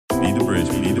Be the Bridge,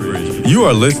 Be the Bridge. You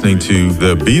are listening to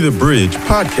the Be the Bridge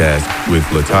podcast with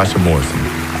Latasha Morrison.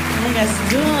 How you guys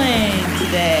doing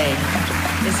today?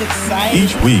 It's exciting.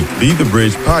 Each week, Be the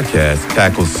Bridge podcast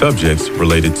tackles subjects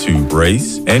related to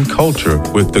race and culture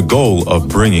with the goal of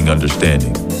bringing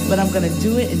understanding. But I'm going to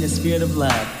do it in the spirit of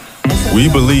love. We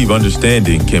believe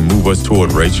understanding can move us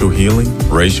toward racial healing,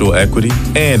 racial equity,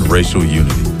 and racial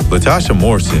unity. Latasha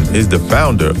Morrison is the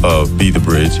founder of Be the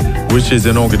Bridge, which is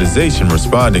an organization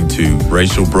responding to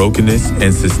racial brokenness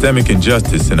and systemic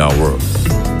injustice in our world.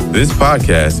 This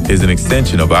podcast is an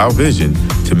extension of our vision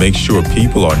to make sure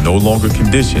people are no longer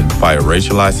conditioned by a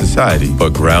racialized society,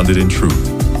 but grounded in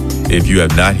truth. If you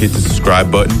have not hit the subscribe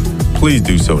button, please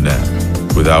do so now.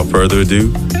 Without further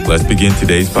ado, let's begin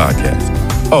today's podcast.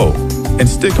 Oh, and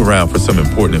stick around for some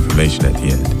important information at the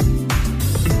end.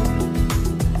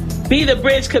 Be the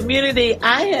Bridge community.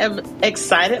 I am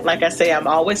excited. Like I say, I'm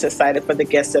always excited for the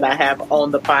guests that I have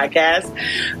on the podcast.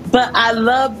 But I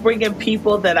love bringing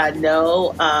people that I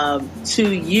know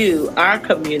to you, our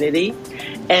community.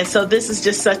 And so this is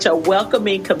just such a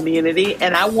welcoming community.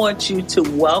 And I want you to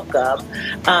welcome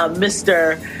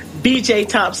Mr. BJ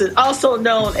Thompson, also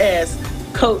known as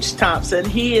Coach Thompson.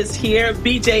 He is here.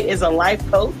 BJ is a life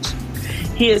coach.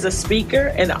 He is a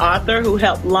speaker and author who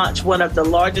helped launch one of the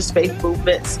largest faith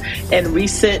movements in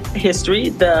recent history,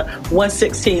 the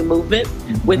 116 movement,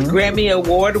 with Grammy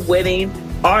Award-winning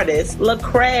artist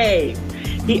Lecrae.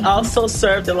 He also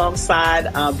served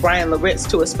alongside Brian Loritz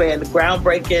to expand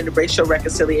groundbreaking racial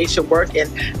reconciliation work in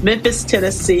Memphis,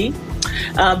 Tennessee.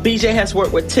 BJ has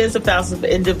worked with tens of thousands of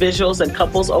individuals and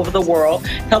couples over the world,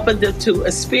 helping them to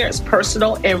experience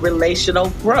personal and relational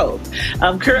growth.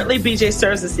 Currently, BJ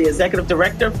serves as the executive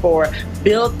director for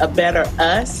Build a Better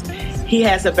Us. He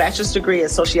has a bachelor's degree in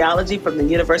sociology from the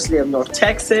University of North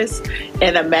Texas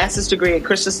and a master's degree in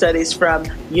Christian studies from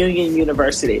Union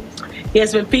University. He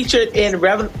has been featured in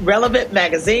Relevant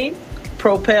Magazine,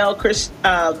 Propel,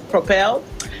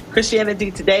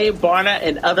 Christianity Today, Barna,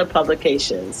 and other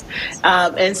publications.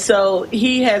 And so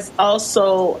he has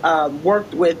also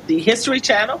worked with the History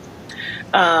Channel,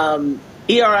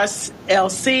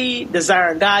 ERSLC,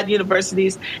 Desire in God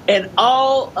Universities, and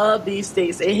all of these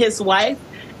things. And his wife,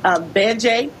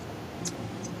 Vanja,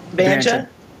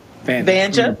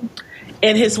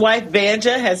 and his wife,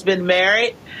 Vanja, has been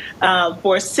married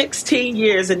for 16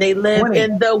 years, and they live 20.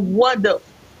 In the wonder.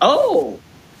 Oh,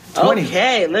 20.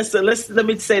 Okay. Let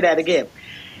me say that again.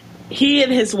 He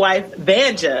and his wife,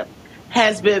 Vanja,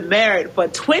 has been married for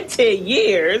 20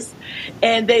 years,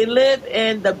 and they live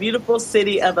in the beautiful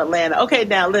city of Atlanta. Okay,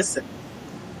 now listen.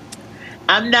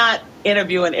 I'm not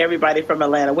interviewing everybody from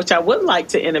Atlanta, which I would like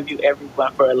to interview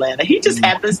everyone for Atlanta. He just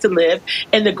happens to live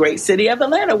in the great city of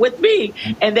Atlanta with me,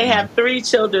 and they have 3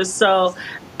 children. So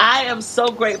I am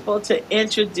so grateful to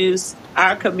introduce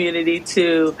our community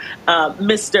to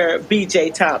Mr.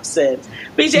 BJ Thompson.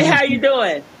 BJ, how are you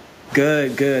doing?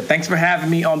 Good. Thanks for having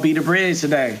me on Be the Bridge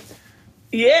today.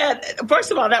 Yeah.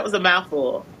 First of all, that was a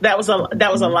mouthful. That was a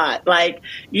lot. Like,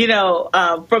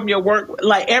 from your work,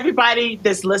 like everybody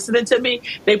that's listening to me,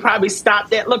 they probably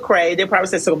stopped at Lecrae. They probably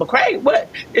said, "So Lecrae, what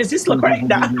is this Lecrae?"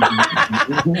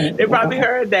 They probably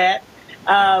heard that.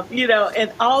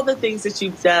 And all the things that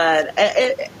you've done.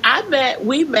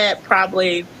 We met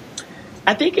probably,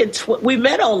 I think we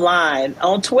met online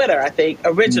on Twitter, I think,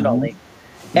 originally.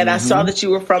 And I saw that you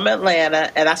were from Atlanta,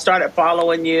 and I started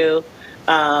following you.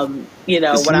 When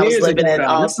I was living in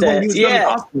Austin.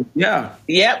 Yeah.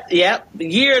 Yep.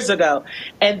 Years ago.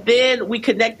 And then we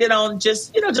connected on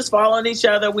just following each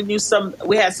other. We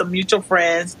had some mutual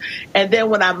friends. And then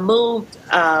when I moved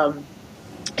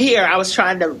here, I was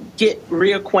trying to get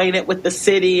reacquainted with the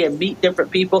city and meet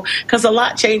different people, because a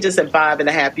lot changes in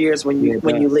 5.5 years when you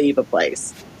leave a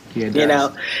place.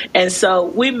 Yeah, And so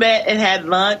we met and had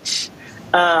lunch.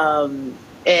 I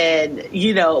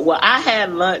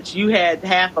had lunch. You had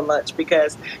half a lunch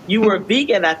because you were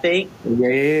vegan, I think.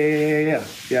 Yeah.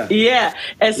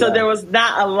 And so there was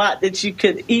not a lot that you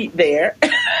could eat there.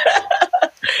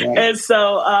 Right. And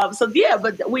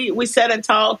but we sat and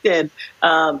talked and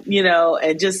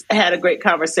just had a great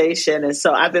conversation. And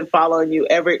so I've been following you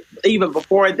even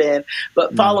before then,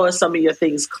 but following some of your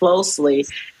things closely.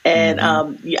 And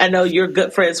I know you're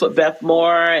good friends with Beth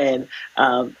Moore, and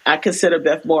I consider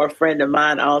Beth Moore a friend of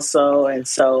mine also. And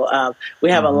so we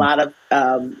have a lot of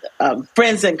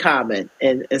friends in common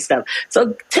and stuff.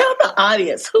 So tell the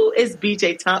audience, who is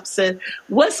BJ Thompson?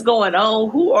 What's going on?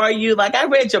 Who are you? Like, I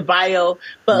read your bio,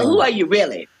 but who are you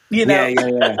really? Yeah.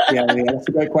 That's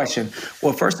a great question.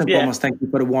 Well, first and foremost, thank you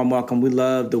for the warm welcome. We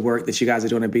love the work that you guys are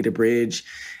doing at Be the Bridge.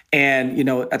 And,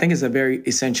 I think it's a very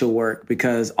essential work,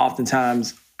 because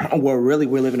oftentimes where really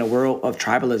we live in a world of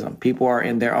tribalism. People are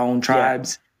in their own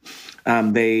tribes.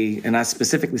 And I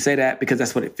specifically say that because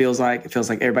that's what it feels like. It feels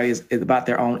like everybody is about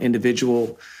their own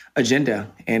individual agenda.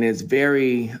 And it's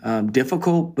very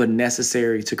difficult, but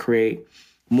necessary to create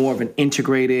more of an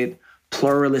integrated,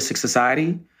 pluralistic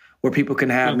society where people can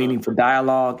have meaningful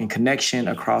dialogue and connection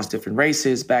across different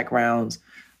races, backgrounds,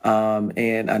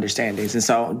 and understandings. And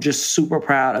so I'm just super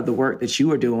proud of the work that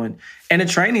you are doing and the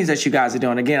trainings that you guys are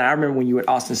doing. Again, I remember when you were at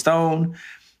Austin Stone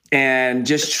and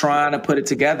just trying to put it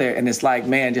together. And it's like,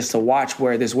 man, just to watch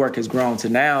where this work has grown to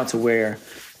now to where,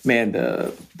 man,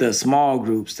 the small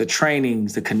groups, the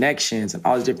trainings, the connections, and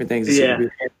all these different things.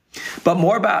 But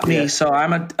more about me. So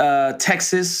I'm a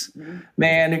Texas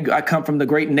man. I come from the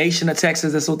great nation of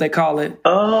Texas. That's what they call it.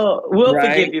 Oh, we'll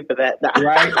forgive you for that. No.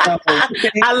 Right. So,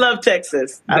 I love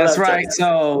Texas. That's right. Texas.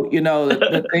 So,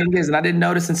 the thing is, and I didn't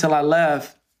notice until I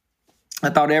left, I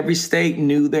thought every state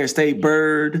knew their state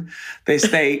bird, their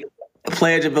state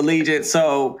Pledge of Allegiance.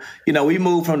 So, we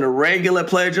moved from the regular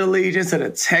Pledge of Allegiance to the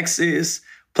Texas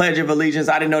Pledge of Allegiance.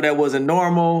 I didn't know that wasn't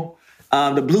normal.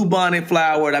 The blue bonnet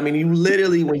flowered. I mean, you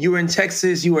literally, when you were in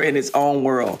Texas, you were in its own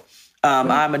world.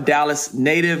 I'm a Dallas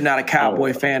native, not a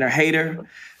Cowboy fan or hater.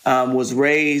 Was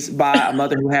raised by a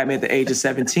mother who had me at the age of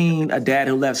 17, a dad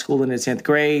who left school in the 10th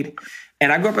grade.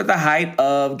 And I grew up at the height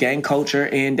of gang culture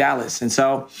in Dallas. And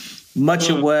so much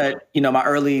of what, my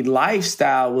early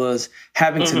lifestyle was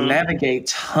having to navigate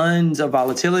tons of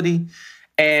volatility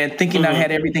and thinking I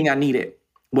had everything I needed.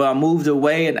 Well, I moved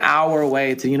away an hour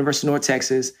away to the University of North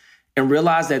Texas and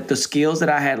realized that the skills that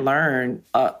I had learned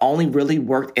only really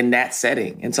worked in that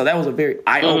setting. And so that was a very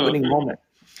eye-opening moment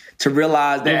to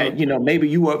realize that, maybe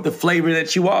you are the flavor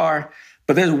that you are,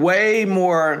 but there's way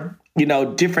more,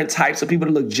 different types of people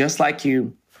that look just like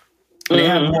you. They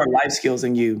have more life skills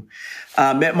than you.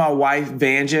 Met my wife,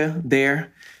 Vanja,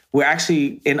 there. We're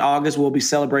actually, in August, we'll be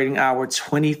celebrating our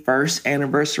 21st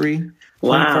anniversary.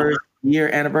 Wow. 21st year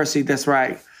anniversary. That's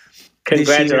right.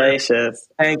 Congratulations.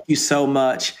 Thank you so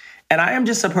much. And I am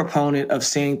just a proponent of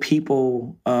seeing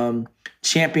people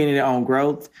championing their own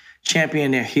growth,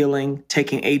 championing their healing,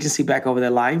 taking agency back over their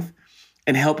life,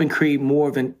 and helping create more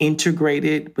of an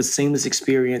integrated but seamless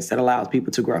experience that allows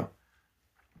people to grow.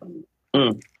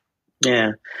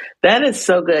 Yeah, that is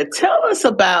so good. Tell us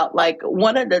about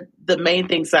one of the main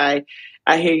things I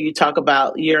hear you talk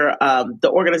about your the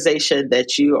organization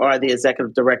that you are the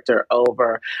executive director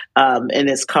over, and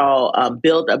it's called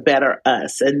Build a Better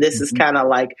Us. And this is kind of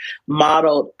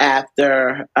modeled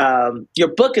after your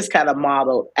book is kind of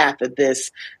modeled after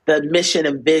the mission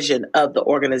and vision of the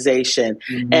organization.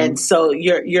 And so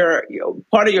your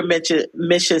part of your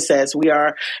mission says we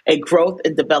are a growth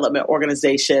and development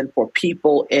organization for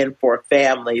people and for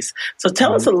families. So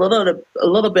tell us a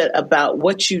little bit about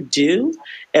what you do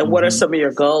and what are some of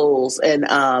your goals, and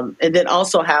then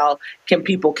also how can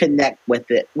people connect with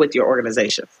your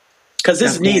organization? Because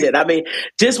it's needed. I mean,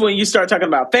 just when you start talking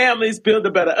about families, build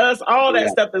a better us, all that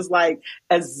stuff is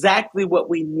exactly what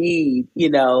we need,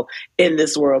 in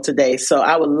this world today. So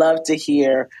I would love to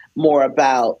hear more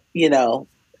about,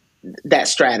 that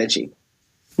strategy.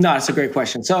 No, it's a great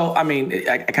question. So, I mean,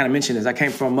 I kind of mentioned this. I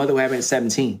came from a mother who had me at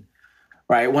 17,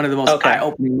 right? One of the most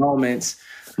eye-opening moments.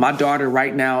 My daughter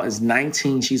right now is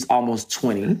 19. She's almost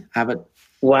 20.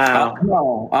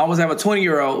 Wow. I almost have a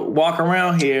 20-year-old walk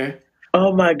around here.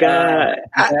 Oh my God.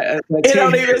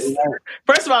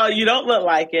 First of all, you don't look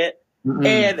like it.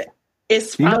 And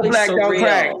it's probably black don't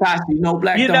crack. Black don't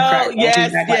crack.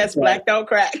 Yes, black don't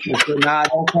crack. Nah,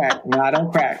 don't crack.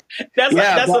 Don't crack.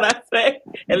 That's what I say.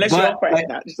 Unless you don't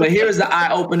crack. But here's the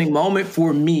eye-opening moment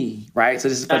for me, right? So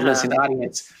this is for the listening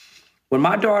audience. When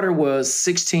my daughter was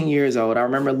 16 years old, I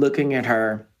remember looking at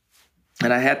her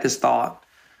and I had this thought.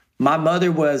 My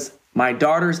mother was my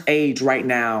daughter's age right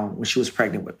now when she was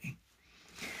pregnant with me.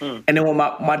 And then when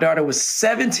my daughter was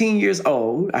 17 years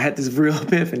old, I had this real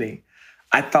epiphany.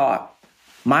 I thought,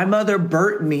 my mother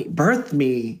birthed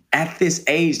me at this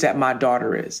age that my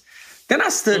daughter is. Then I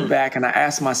stood back and I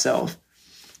asked myself,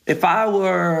 if I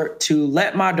were to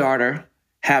let my daughter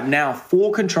have now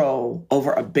full control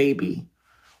over a baby,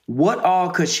 what all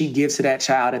could she give to that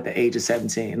child at the age of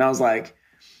 17? And I was like,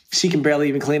 she can barely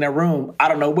even clean her room. I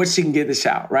don't know what she can give this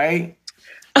child, right?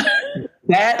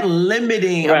 That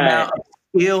limiting amount of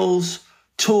skills,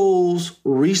 tools,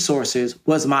 resources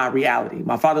was my reality.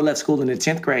 My father left school in the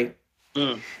 10th grade.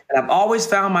 And I've always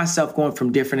found myself going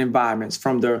from different environments,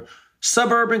 from the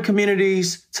suburban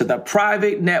communities to the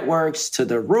private networks, to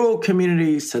the rural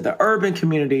communities, to the urban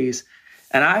communities.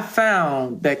 And I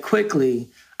found that quickly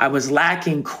I was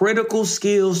lacking critical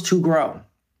skills to grow.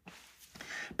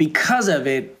 Because of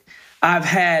it, I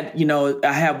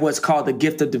have what's called the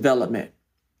gift of development,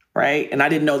 right? And I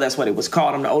didn't know that's what it was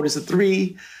called. I'm the oldest of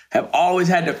three, have always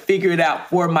had to figure it out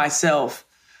for myself.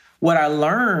 What I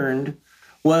learned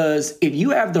was if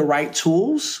you have the right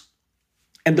tools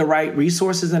and the right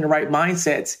resources and the right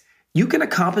mindsets, you can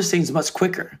accomplish things much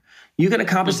quicker. You can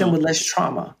accomplish them with less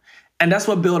trauma. And that's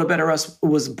what Build a Better Us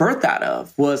was birthed out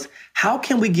of, was how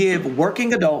can we give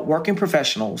working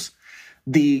professionals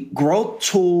the growth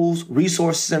tools,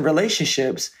 resources, and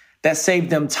relationships that save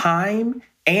them time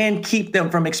and keep them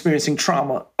from experiencing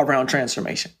trauma around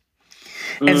transformation.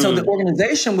 And so the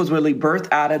organization was really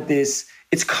birthed out of this.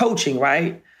 It's coaching,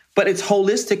 right? But it's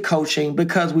holistic coaching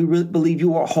because we really believe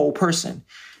you are a whole person.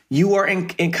 You are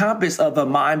encompassed of a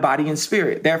mind, body, and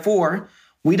spirit. Therefore,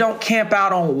 we don't camp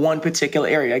out on one particular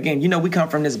area. Again, we come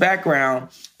from this background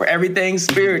where everything's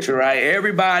spiritual, right?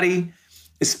 Everybody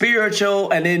is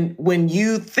spiritual. And then when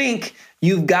you think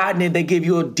you've gotten it, they give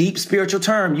you a deep spiritual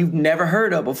term you've never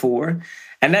heard of before.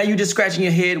 And now you're just scratching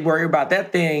your head, worry about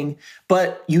that thing,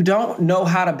 but you don't know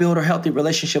how to build a healthy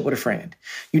relationship with a friend.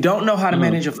 You don't know how to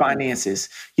manage your finances.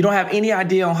 You don't have any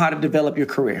idea on how to develop your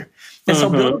career. And so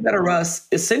Build a Better Us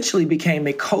essentially became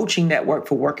a coaching network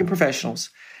for working professionals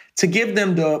to give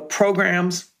them the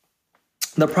programs,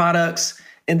 the products,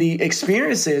 and the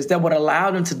experiences that would allow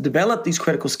them to develop these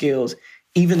critical skills,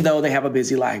 even though they have a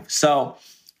busy life. So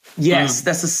yes,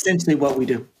 that's essentially what we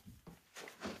do.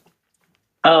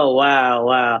 Oh,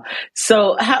 wow.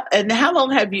 So how long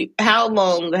have you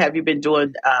been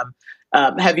doing,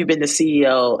 have you been the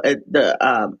CEO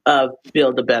of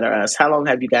Build a Better Us? How long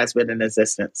have you guys been in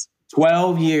existence?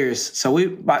 12 years. So we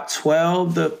about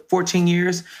 12 to 14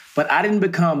 years, but I didn't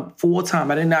become full-time.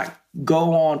 I did not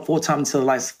go on full-time until the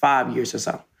last 5 years or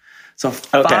so. So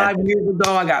 5 years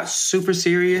ago, I got super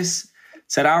serious,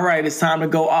 said, all right, it's time to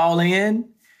go all in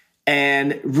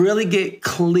and really get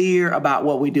clear about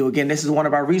what we do. Again, this is one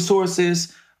of our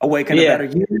resources, Awaken a Better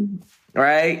You,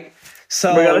 right?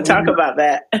 So we're going to talk about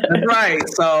that. That's right.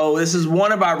 So this is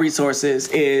one of our resources,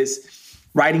 is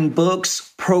writing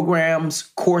books, programs,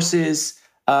 courses,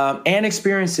 and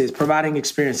experiences, providing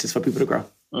experiences for people to grow.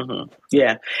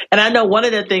 Yeah. And I know one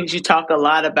of the things you talk a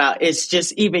lot about is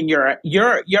just even your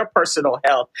personal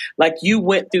health. Like you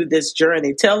went through this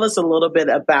journey. Tell us a little bit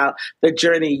about the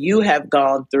journey you have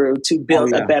gone through to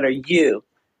build a better you.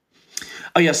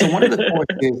 Oh, yeah. So one of the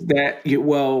courses that,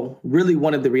 really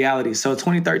one of the realities. So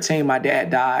 2013, my dad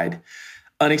died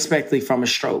unexpectedly from a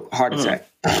stroke, heart attack.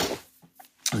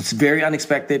 It's very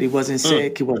unexpected. He wasn't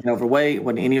sick. He wasn't overweight,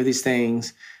 wasn't any of these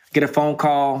things. Get a phone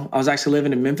call. I was actually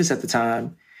living in Memphis at the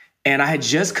time. And I had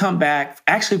just come back,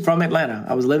 actually from Atlanta.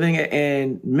 I was living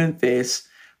in Memphis,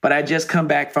 but I had just come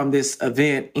back from this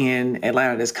event in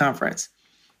Atlanta, this conference.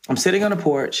 I'm sitting on the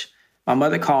porch. My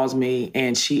mother calls me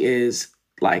and she is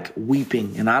like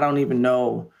weeping. And I don't even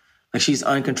know, like she's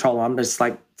uncontrollable. I'm just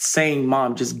like saying,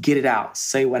 Mom, just get it out.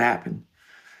 Say what happened.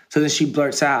 So then she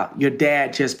blurts out, your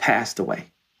dad just passed away.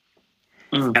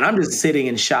 And I'm just sitting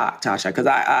in shock, Tasha, because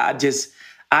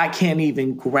I can't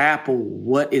even grapple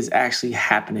what is actually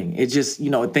happening. It just,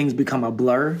 things become a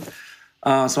blur.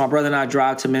 So my brother and I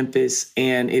drive to Memphis,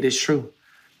 and it is true.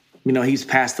 He's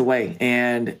passed away,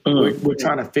 and we're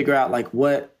trying to figure out like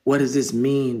what does this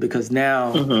mean? Because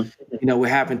now, we're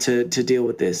having to deal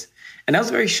with this, and that was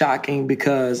very shocking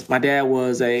because my dad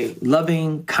was a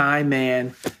loving, kind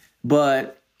man,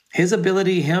 but his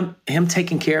ability, him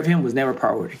taking care of him was never a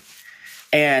priority,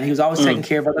 and he was always taking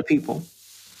care of other people.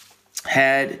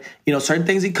 Had, certain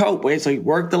things he coped with. So he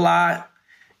worked a lot,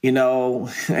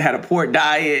 had a poor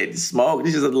diet, smoked,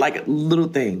 just like little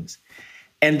things.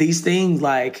 And these things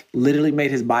like literally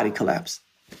made his body collapse.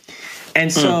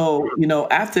 And so,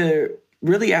 after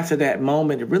that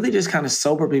moment, it really just kind of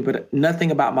sobered me, but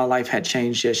nothing about my life had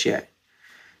changed just yet.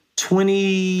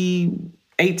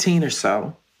 2018 or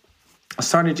so, I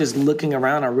started just looking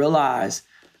around. I realized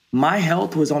my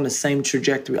health was on the same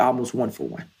trajectory, almost one for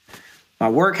one. My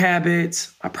work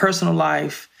habits, my personal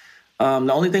life. The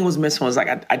only thing was missing was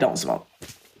like I don't smoke.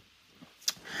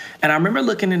 And I remember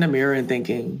looking in the mirror and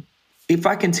thinking, if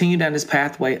I continue down this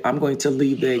pathway, I'm going to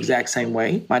leave the exact same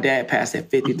way. My dad passed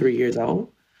at 53 years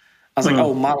old. I was like,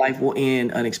 oh, my life will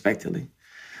end unexpectedly.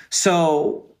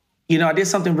 So, I did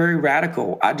something very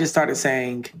radical. I just started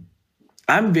saying,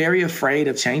 I'm very afraid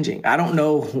of changing. I don't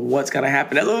know what's going to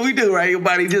happen. That's what we do, right? Your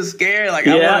body just scared. Like,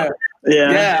 I'm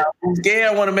scared.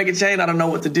 I want to make a change. I don't know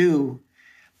what to do.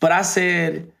 But I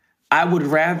said, I would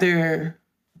rather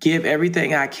give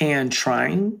everything I can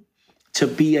trying to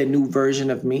be a new version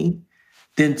of me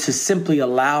than to simply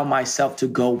allow myself to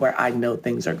go where I know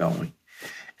things are going.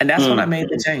 And that's when I made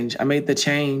the change. I made the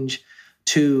change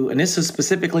and this is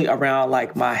specifically around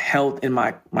like my health and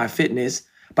my fitness,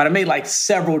 but I made like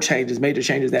several changes, major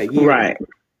changes that year. Right.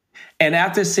 And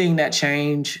after seeing that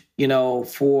change,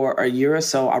 for a year or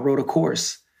so, I wrote a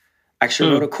course. I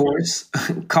actually wrote a course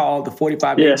called the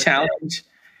 45-Day Challenge.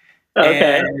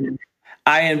 Okay. And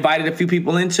I invited a few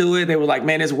people into it. They were like,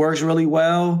 man, this works really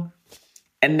well.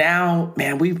 And now,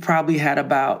 man, we've probably had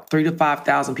about 3,000 to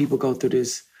 5,000 people go through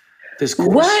this course.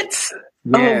 What? Yes.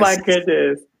 Oh my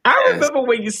goodness. I remember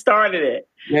when you started it.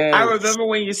 Yes. I remember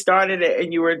when you started it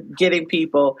and you were getting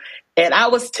people, and I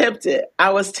was tempted.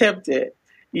 So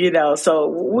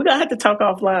we're gonna have to talk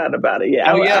offline about it.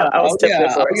 Yeah. I was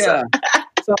tempted for it. Yeah.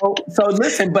 So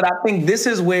listen, but I think this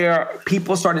is where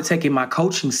people started taking my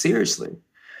coaching seriously.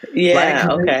 Yeah.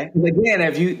 Right? Okay. Again,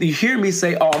 if you hear me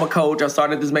say, "Oh, I'm a coach. I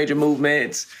started this major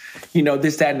movement,"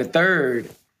 this, that, and the third.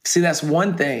 See, that's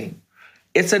one thing.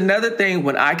 It's another thing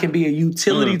when I can be a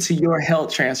utility to your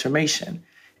health transformation.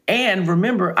 And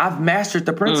remember, I've mastered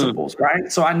the principles,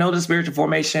 right? So I know the spiritual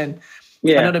formation.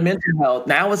 I know the mental health.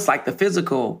 Now it's like the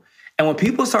physical. And when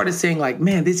people started saying like,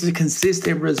 man, this is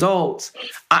consistent results,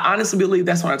 I honestly believe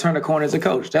that's when I turned the corner as a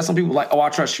coach. That's when people are like, oh, I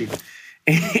trust you.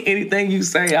 Anything you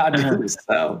say, I'll do.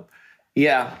 So,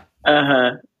 yeah.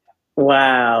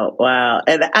 Wow.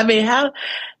 And I mean, how,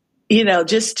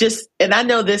 just, and I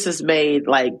know this has made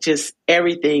like just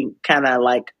everything kind of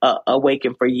like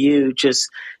awaken for you, just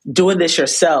doing this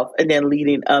yourself and then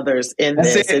leading others in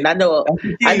this. And I know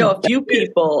a few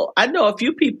people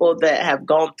that have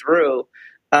gone through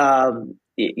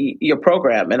your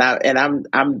program, and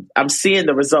I'm seeing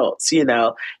the results,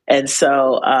 and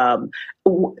so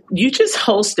you just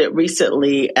hosted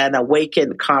recently an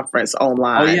Awaken conference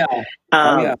online.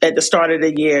 At the start of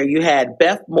the year, you had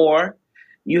Beth Moore,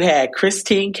 you had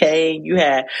Christine Kane, you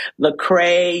had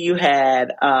Lecrae, you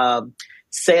had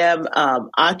Sam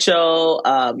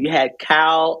Acho, you had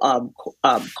Cal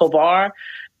Kovar.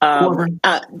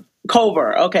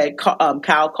 Culver, okay,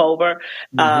 Kyle Culver,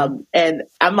 and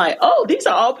I'm like, oh, these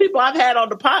are all people I've had on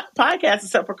the podcast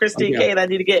except for Christine Kane. I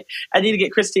need to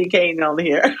get Christine Kane on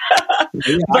here,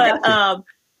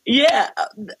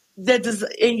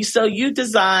 so you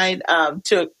designed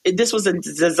this was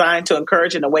designed to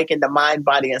encourage and awaken the mind,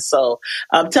 body, and soul.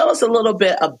 Tell us a little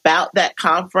bit about that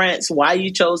conference, why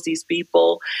you chose these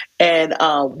people, and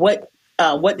what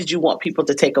did you want people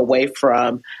to take away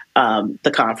from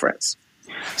the conference?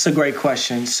 It's a great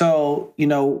question. So,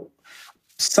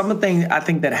 some of the things I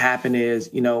think that happened is,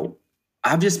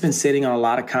 I've just been sitting on a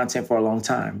lot of content for a long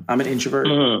time. I'm an introvert.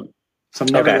 So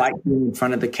I'm never liked being in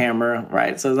front of the camera,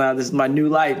 right? So now this is my new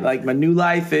life. Like my new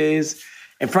life is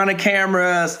in front of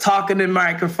cameras, talking to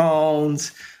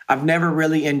microphones. I've never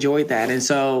really enjoyed that. And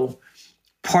so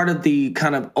part of the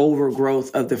kind of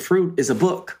overgrowth of the fruit is a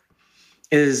book.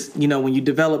 Is, when you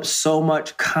develop so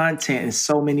much content and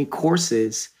so many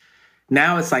courses,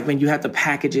 now it's like, man, you have to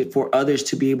package it for others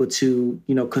to be able to,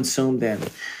 consume them.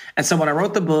 And so when I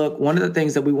wrote the book, one of the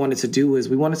things that we wanted to do is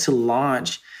we wanted to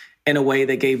launch in a way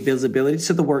that gave visibility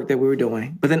to the work that we were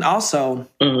doing, but then also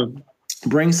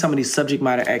bring some of these subject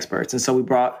matter experts. And so we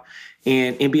brought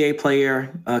in NBA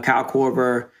player, Kyle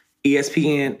Korver,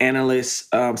 ESPN analyst,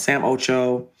 Sam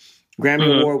Ocho,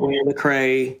 Grammy Award winner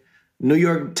Lecrae, New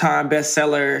York Times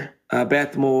bestseller,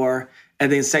 Beth Moore,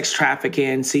 and then sex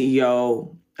trafficking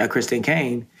CEO, Christine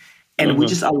Kane. And we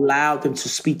just allowed them to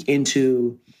speak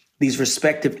into these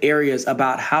respective areas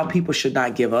about how people should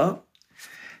not give up,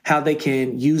 how they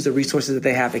can use the resources that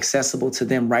they have accessible to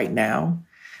them right now,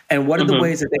 and what are the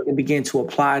ways that they can begin to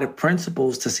apply the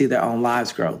principles to see their own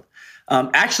lives grow.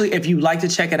 Actually, if you'd like to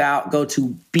check it out, go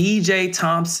to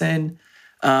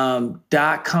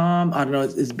bjthompson.com. I don't know,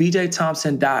 it's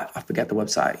bjthompson. I forgot the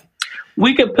website.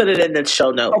 We could put it in the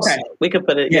show notes. Okay. We could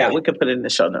put it. Yeah, we could put it in the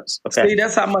show notes. Okay. See,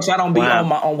 that's how much I don't be on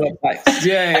my own website.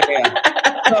 Yeah.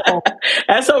 So,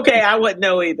 that's okay. I wouldn't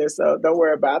know either, so don't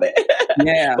worry about it.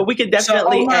 Yeah. But we can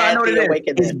definitely add the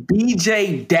Awaken. It's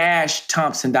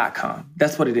bj-thompson.com.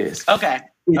 That's what it is. Okay.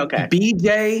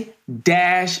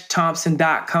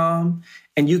 bj-thompson.com,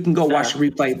 and you can go watch the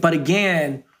replay. But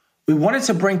again, we wanted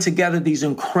to bring together these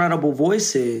incredible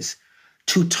voices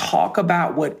to talk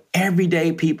about what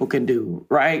everyday people can do,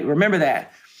 right? Remember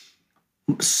that.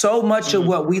 So much of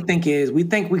what we think we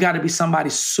got to be somebody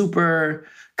super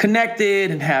connected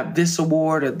and have this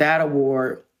award or that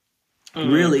award.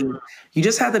 Really, you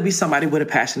just have to be somebody with a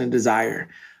passion and desire.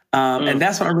 And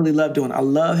that's what I really love doing. I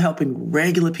love helping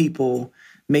regular people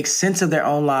make sense of their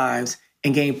own lives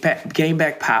and gain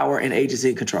back power and agency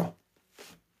and control.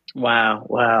 Wow,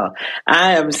 wow.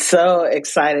 I am so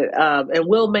excited. And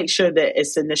we'll make sure that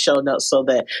it's in the show notes so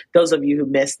that those of you who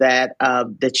missed that,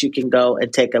 that you can go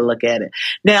and take a look at it.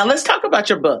 Now, let's talk about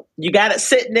your book. You got it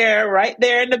sitting there, right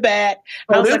there in the back.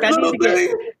 I Oh, was this like, I need little to get,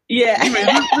 thing? yeah. You mean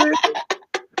this thing?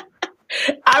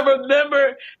 I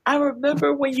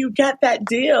remember when you got that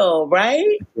deal,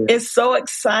 right? It's so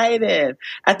exciting.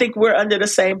 I think we're under the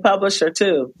same publisher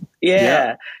too.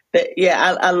 Yep.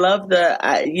 Yeah. I love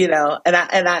I'm,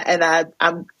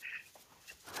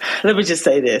 let me just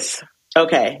say this.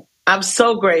 Okay. I'm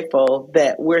so grateful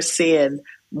that we're seeing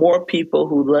more people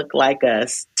who look like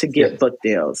us to get Yes. book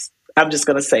deals. I'm just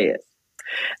going to say it.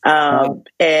 And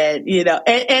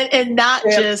not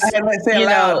just, I say it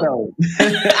loud, though.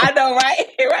 I know, right?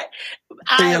 Right.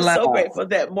 I Say it am so loud. grateful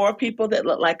that more people that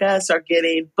look like us are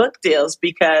getting book deals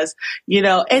because,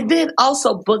 and then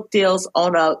also book deals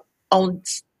on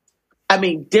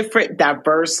different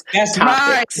diverse That's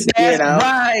topics. right. That's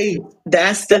right.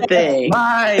 That's the thing.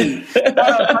 Right.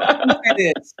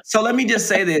 So let me just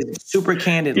say this super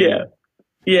candidly.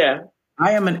 Yeah.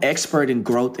 I am an expert in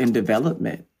growth and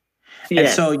development.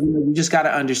 Yes. And so you just got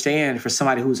to understand, for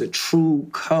somebody who's a true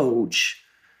coach,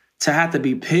 to have to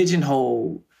be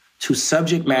pigeonholed to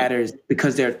subject matters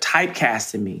because they're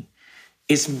typecasting me,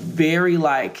 it's very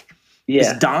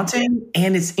it's daunting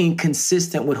and it's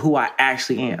inconsistent with who I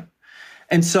actually am.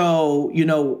 And so,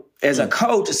 as a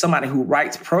coach, as somebody who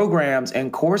writes programs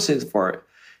and courses for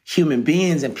human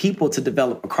beings and people to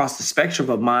develop across the spectrum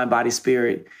of mind, body,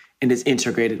 spirit in this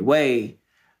integrated way,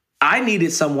 I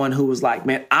needed someone who was like,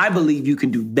 man, I believe you can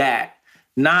do that.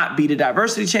 Not be the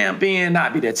diversity champion,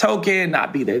 not be the token,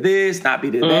 not be the this, not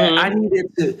be the that. I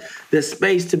needed the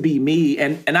space to be me.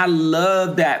 And I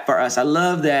love that for us. I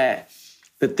love that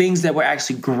the things that we're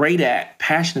actually great at,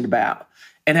 passionate about,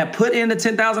 and have put in the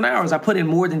 10,000 hours. I put in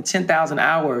more than 10,000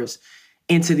 hours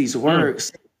into these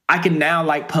works. I can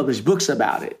now publish books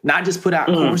about it, not just put out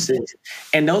courses.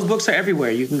 And those books are everywhere.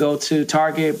 You can go to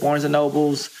Target, Barnes &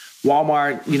 Nobles,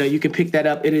 Walmart. You can pick that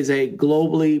up. It is a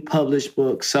globally published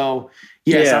book. So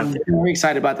yes, I'm very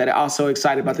excited about that. I'm also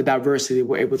excited about the diversity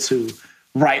we're able to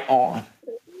write on.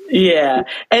 Yeah.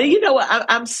 And you know what?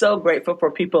 I'm so grateful for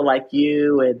people like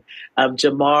you and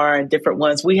Jamar and different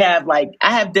ones. We have I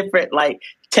have different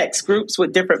text groups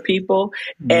with different people.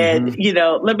 And,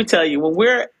 let me tell you, when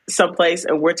we're someplace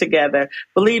and we're together,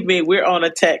 believe me, we're on a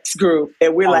text group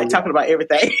and we're talking about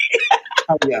everything.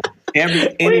 Oh, yeah.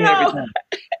 Everything.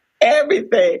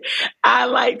 Everything. I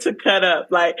like to cut up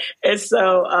and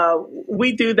so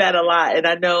we do that a lot. And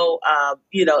I know,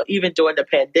 even during the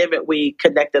pandemic, we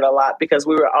connected a lot because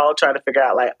we were all trying to figure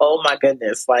out oh my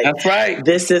goodness, that's right.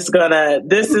 This is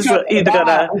either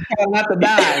gonna not to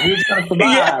die. We're trying to survive.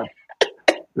 Yeah.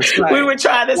 Right. We were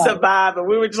trying to survive and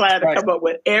we were trying to come up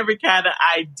with every kind of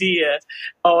idea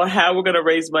on how we're going to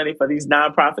raise money for these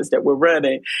nonprofits that we're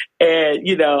running and,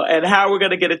 and how we're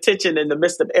going to get attention in the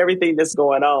midst of everything that's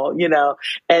going on,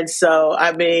 And so,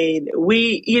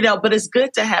 but it's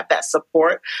good to have that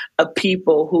support of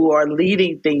people who are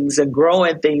leading things and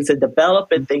growing things and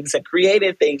developing things and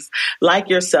creating things like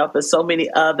yourself and so many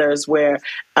others where,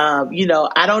 I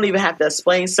don't even have to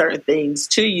explain certain things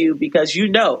to you because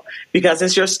because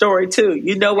it's your story too.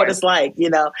 You know what it's like,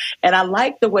 and I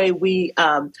like the way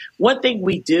one thing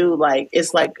we do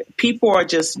is people are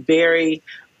just very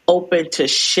open to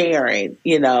sharing,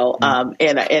 in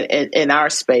our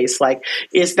space.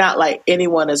 It's not like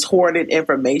anyone is hoarding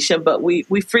information, but we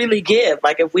freely give.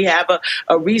 If we have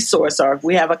a resource or if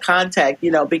we have a contact,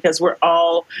 because we're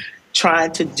all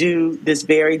trying to do this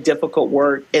very difficult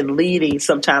work and leading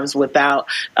sometimes without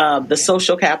the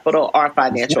social capital or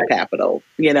financial capital,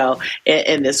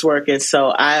 in this work. And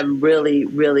so I'm really,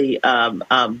 really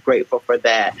grateful for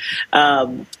that.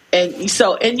 And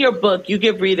so in your book, you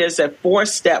give readers a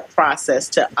 4-step process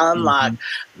to unlock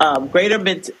greater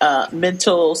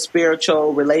mental,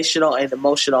 spiritual, relational, and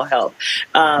emotional health.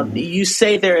 You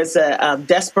say there is a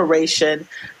desperation.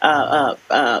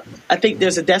 I think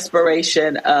there's a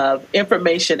desperation of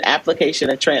information, application,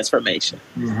 and transformation.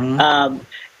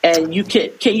 And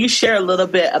can you share a little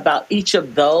bit about each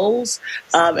of those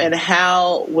and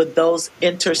how would those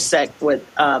intersect with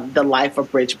the life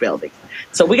of bridge building?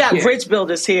 So we got bridge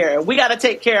builders here and we got to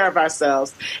take care of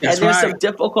ourselves. That's and there's some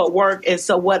difficult work. And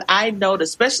so what I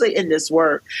noticed, especially in this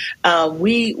work,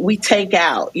 we take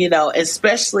out,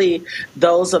 especially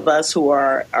those of us who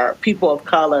are people of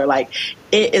color,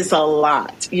 it is a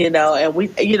lot, and we,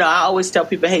 I always tell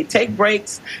people, hey, take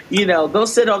breaks, go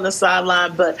sit on the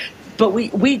sideline. But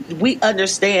we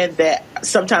understand that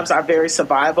sometimes our very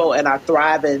survival and our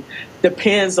thriving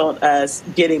depends on us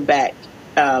getting back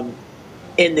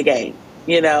in the game.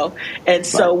 And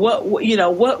so what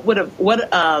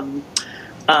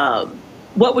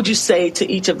would you say to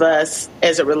each of us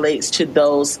as it relates to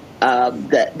those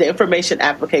the information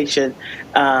application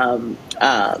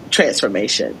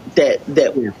transformation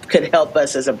that could help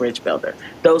us as a bridge builder,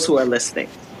 those who are listening?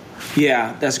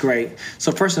 Yeah, that's great.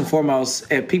 So first and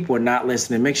foremost, if people are not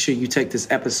listening, make sure you take this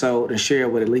episode and share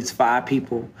it with at least 5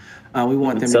 people. We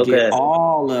want them to get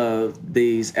all of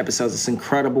these episodes. It's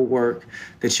incredible work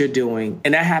that you're doing.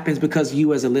 And that happens because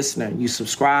you as a listener, you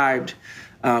subscribed,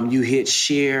 you hit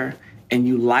share, and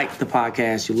you like the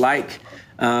podcast. You like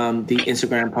the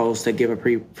Instagram posts that give a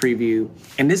preview.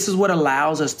 And this is what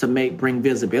allows us to bring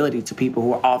visibility to people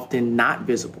who are often not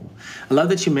visible. I love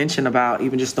that you mentioned about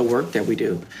even just the work that we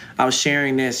do. I was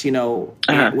sharing this,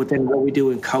 within what we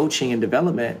do in coaching and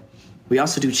development, we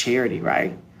also do charity,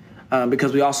 right?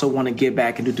 Because we also want to give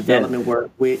back and do development work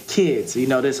with kids. You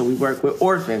know this, so we work with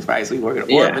orphans, right? So we work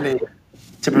at orphanage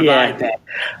to provide that.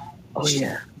 Oh,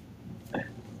 yeah.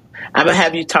 I'm gonna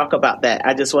have you talk about that.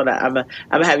 I'm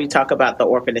gonna have you talk about the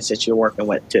orphanage that you're working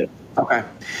with too. Okay.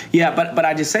 Yeah, but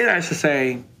I just say that to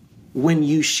say, when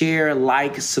you share,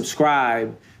 like,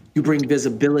 subscribe, you bring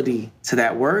visibility to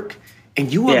that work,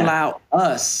 and you allow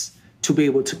us to be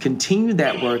able to continue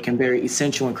that work in very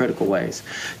essential and critical ways.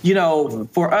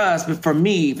 For us, but for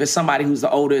me, for somebody who's the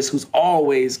oldest, who's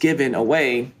always giving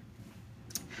away,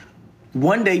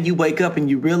 one day you wake up and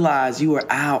you realize you are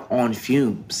out on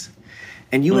fumes.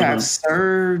 And you have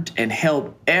served and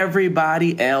helped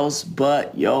everybody else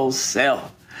but yourself.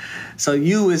 So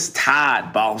you is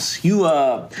tired, boss. You,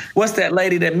 what's that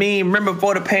lady that remember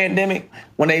before the pandemic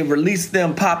when they released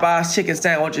them Popeye's chicken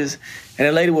sandwiches and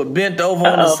that lady was bent over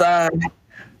on the side?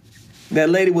 That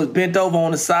lady was bent over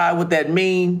on the side with that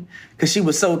meme because she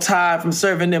was so tired from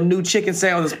serving them new chicken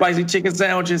sandwiches, spicy chicken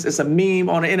sandwiches. It's a meme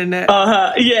on the internet.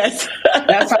 Yes.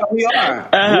 That's how we are.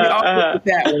 We are like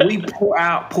that. When we pour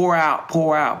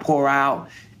out,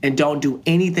 and don't do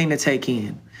anything to take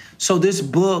in. So this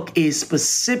book is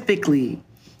specifically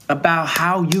about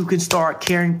how you can start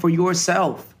caring for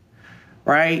yourself,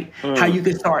 right? How you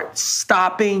can start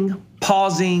stopping,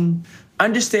 pausing,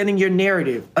 understanding your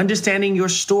narrative, understanding your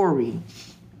story,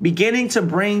 beginning to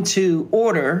bring to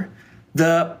order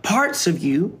the parts of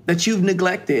you that you've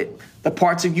neglected, the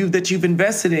parts of you that you've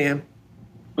invested in,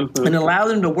 and allow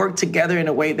them to work together in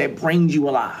a way that brings you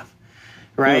alive,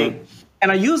 right?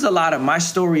 And I use a lot of my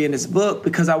story in this book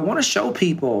because I want to show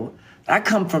people that I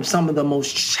come from some of the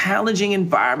most challenging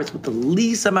environments with the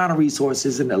least amount of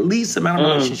resources and the least amount of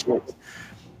relationships.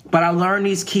 But I learned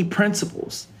these key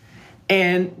principles.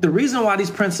 And the reason why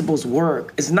these principles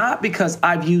work is not because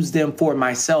I've used them for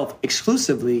myself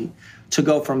exclusively to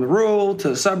go from the rural to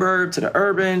the suburb to the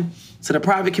urban to the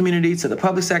private community to the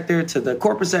public sector to the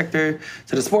corporate sector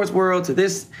to the sports world to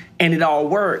this, and it all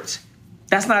worked.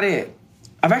 That's not it.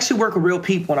 I've actually worked with real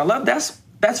people, and I love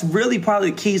that's really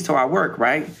probably the keys to our work,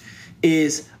 right?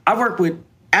 Is I work with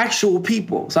actual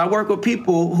people. So I work with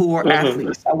people who are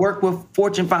athletes. I work with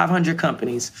Fortune 500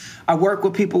 companies. I work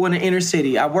with people in the inner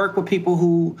city. I work with people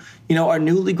who, are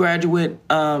newly graduate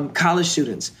college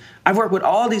students. I've worked with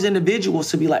all these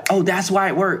individuals to be like, oh, that's why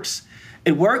it works.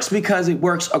 It works because it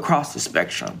works across the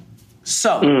spectrum.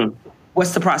 So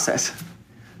what's the process?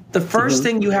 The first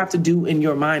thing you have to do in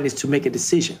your mind is to make a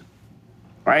decision,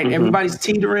 right? Everybody's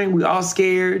teetering. We all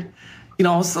scared.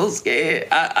 I'm so scared.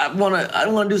 I want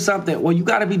to do something. Well, you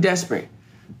got to be desperate.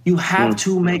 You have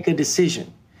to make a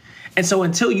decision. And so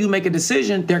until you make a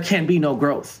decision, there can be no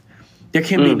growth. There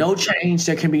can be no change.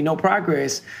 There can be no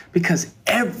progress because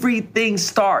everything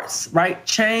starts, right?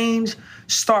 Change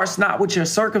starts not with your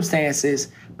circumstances,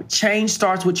 but change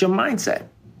starts with your mindset.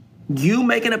 You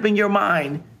making up in your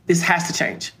mind, this has to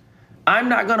change. I'm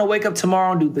not going to wake up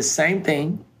tomorrow and do the same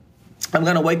thing. I'm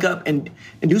going to wake up and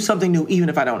do something new, even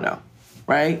if I don't know.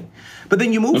 Right? But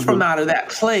then you move from out of that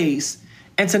place,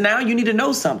 and so now you need to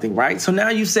know something, right? So now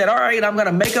you said, all right, I'm going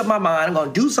to make up my mind. I'm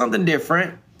going to do something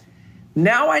different.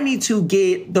 Now I need to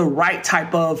get the right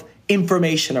type of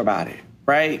information about it,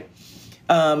 right?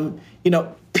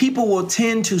 People will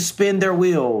tend to spin their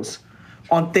wheels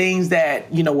on things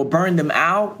that, will burn them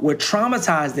out, will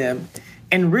traumatize them.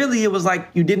 And really, it was like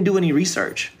you didn't do any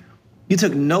research. You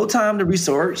took no time to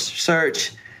research.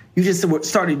 You just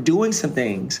started doing some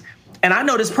things. And I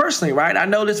know this personally, right? I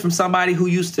know this from somebody who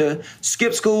used to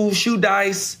skip school, shoot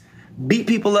dice, beat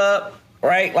people up,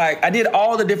 right? Like I did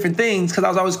all the different things because I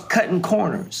was always cutting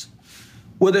corners.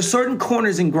 Well, there's certain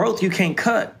corners in growth you can't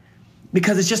cut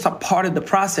because it's just a part of the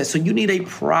process. So you need a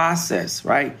process,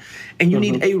 right? And you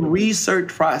need a research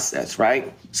process,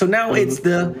 right? So now it's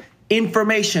the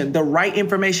information, the right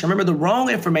information. Remember, the wrong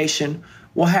information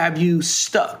will have you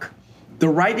stuck. The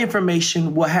right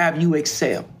information will have you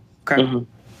excel. Okay. Mm-hmm.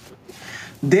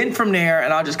 Then from there,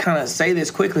 and I'll just kind of say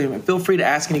this quickly, and feel free to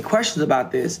ask any questions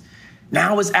about this.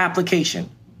 Now it's application.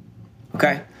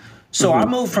 Okay. So I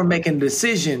moved from making a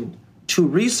decision to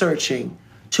researching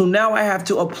to now I have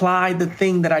to apply the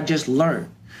thing that I just learned.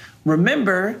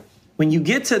 Remember, when you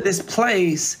get to this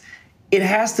place, it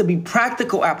has to be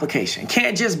practical application. It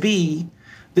can't just be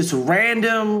this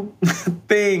random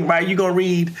thing, right? You're going to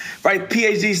read, right?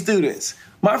 PhD students.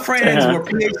 My friends were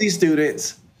PhD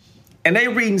students, and they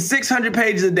reading 600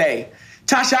 pages a day.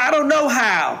 Tasha, I don't know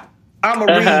how I'm going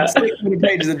to read 600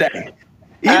 pages a day.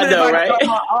 Even if I got on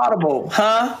my Audible,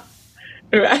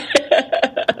 Right.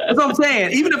 That's what I'm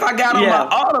saying. Even if I got on my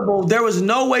Audible, there was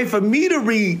no way for me to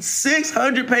read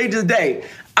 600 pages a day.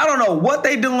 I don't know what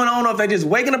they doing. I don't know if they just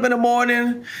waking up in the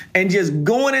morning and just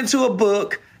going into a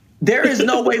book. There is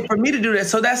no way for me to do that.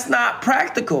 So that's not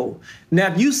practical.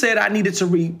 Now, if you said I needed to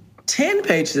read 10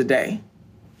 pages a day,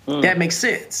 that makes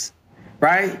sense,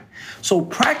 right? So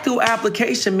practical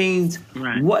application means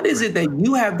what is it that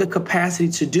you have the capacity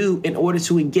to do in order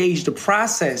to engage the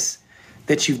process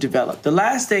that you've developed. The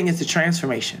last thing is the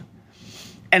transformation.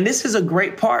 And this is a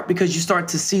great part because you start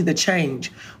to see the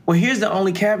change. Well, here's the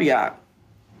only caveat.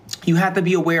 You have to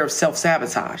be aware of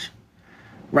self-sabotage,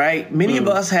 right? Many of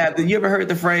us have, you ever heard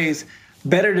the phrase,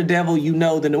 better the devil you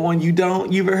know than the one you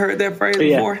don't? You ever heard that phrase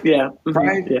before? Yeah.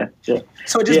 Right? Yeah.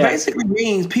 So it just basically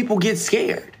means people get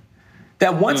scared.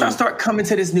 That once I start coming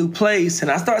to this new place and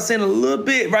I start seeing a little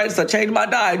bit, right? So I change my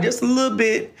diet just a little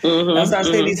bit. I start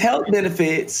seeing these health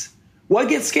benefits. Well, it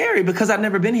gets scary because I've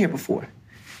never been here before.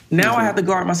 Now I have to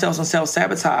guard myself on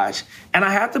self-sabotage. And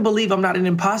I have to believe I'm not an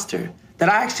imposter, that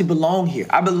I actually belong here.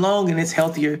 I belong in this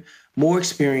healthier, more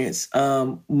experienced,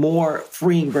 more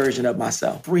freeing version of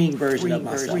myself.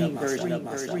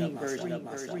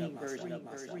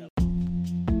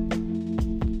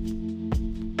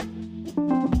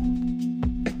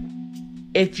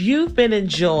 If you've been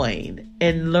enjoying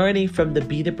and learning from the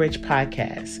Be the Bridge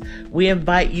podcast, we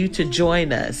invite you to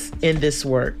join us in this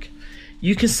work.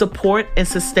 You can support and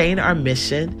sustain our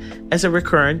mission as a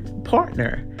recurring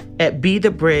partner at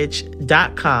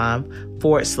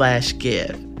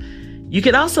bethebridge.com/give. You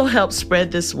can also help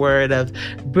spread this word of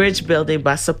bridge building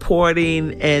by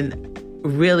supporting and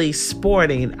really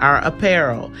sporting our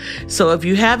apparel. So if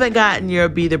you haven't gotten your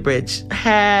Be the Bridge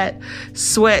hat,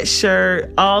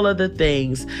 sweatshirt, all of the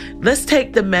things, let's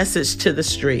take the message to the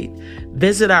street.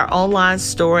 Visit our online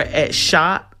store at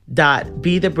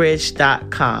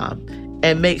shop.bethebridge.com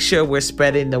and make sure we're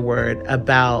spreading the word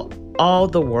about all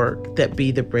the work that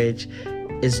Be the Bridge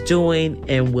is doing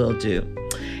and will do.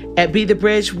 At Be the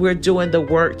Bridge, we're doing the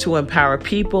work to empower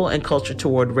people and culture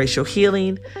toward racial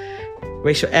healing,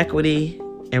 racial equity,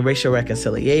 and racial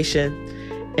reconciliation.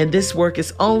 And this work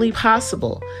is only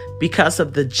possible because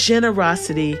of the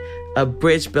generosity of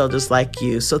bridge builders like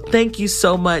you. So thank you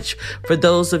so much for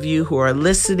those of you who are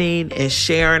listening and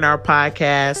sharing our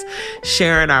podcast,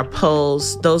 sharing our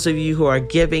posts, those of you who are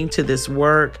giving to this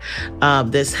work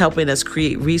that's helping us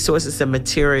create resources and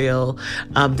material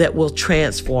that will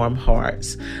transform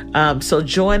hearts. So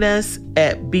join us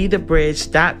at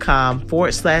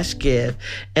bethebridge.com/give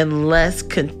and let's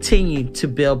continue to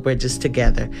build bridges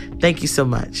together. Thank you so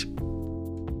much.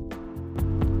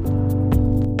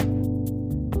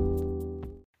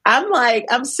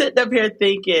 I'm sitting up here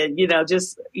thinking,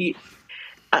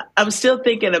 I'm still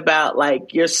thinking about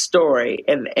like your story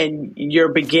and your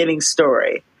beginning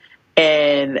story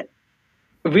and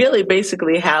really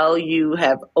basically how you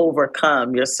have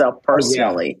overcome yourself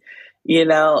personally,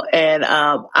 and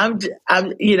I'm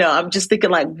just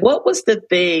thinking like, what was the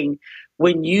thing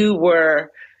when you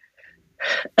were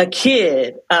a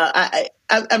kid?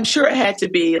 I'm sure it had to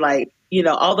be like,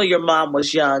 although your mom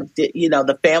was young,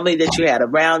 the family that you had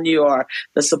around you or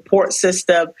the support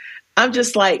system, I'm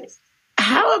just like,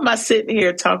 how am I sitting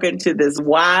here talking to this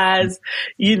wise,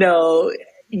 young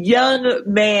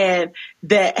man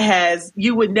that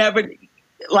you would never,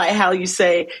 like how you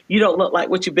say, you don't look like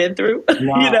what you've been through,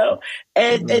 Wow.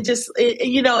 and and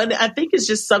I think it's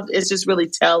just really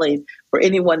telling for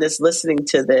anyone that's listening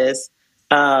to this.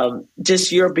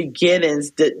 Just your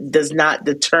beginnings does not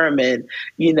determine,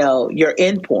 your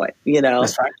end point,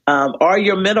 That's right. or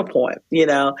your middle point,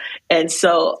 And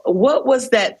so what was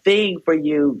that thing for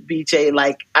you, BJ?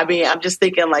 Like, I mean, I'm just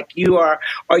thinking like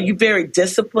are you very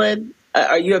disciplined?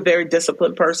 Are you a very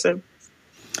disciplined person?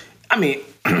 I mean,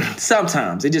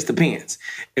 sometimes it just depends.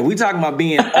 If we talking about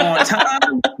being on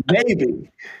time, maybe,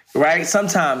 right?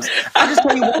 Sometimes. I'll just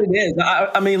tell you what it is.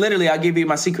 I mean, literally, I'll give you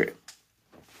my secret.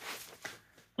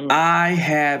 I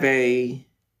have a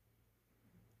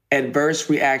adverse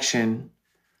reaction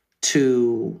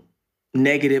to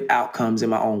negative outcomes in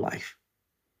my own life,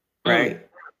 right?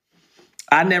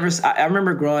 I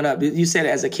remember growing up, you said it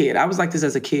as a kid. I was like this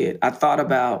as a kid. I thought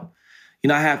about,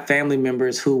 I have family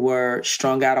members who were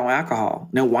strung out on alcohol.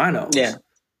 They're winos. Yeah.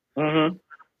 Mm-hmm.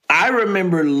 I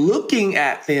remember looking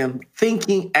at them,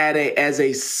 thinking as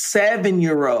a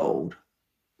 7-year-old,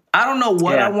 I don't know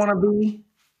what I want to be,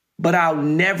 but I'll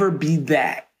never be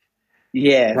that.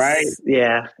 Yes. Right?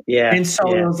 Yeah. Yeah. And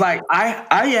so it was like,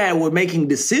 I were making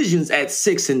decisions at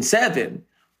 6 and 7.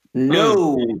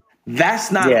 No,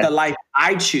 that's not the life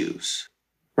I choose.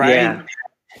 Right? Yeah.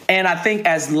 And I think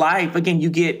as life, again, you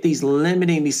get these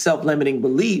self-limiting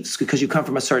beliefs because you come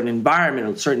from a certain environment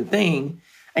or a certain thing,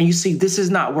 and you see this is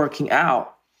not working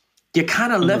out. You're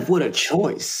kind of left with a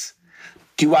choice.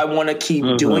 Do I want to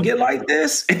keep doing it like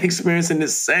this and experiencing the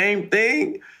same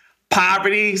thing?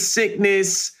 Poverty,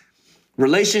 sickness,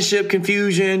 relationship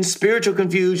confusion, spiritual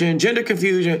confusion, gender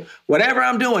confusion, whatever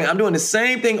I'm doing the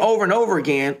same thing over and over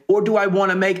again, or do I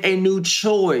want to make a new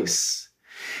choice?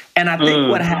 And I think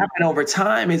what happened over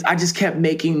time is I just kept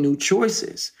making new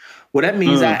choices. Well, that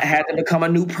means I had to become a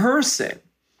new person.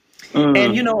 And,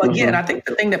 again, I think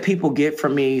the thing that people get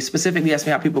from me, specifically ask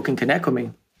me how people can connect with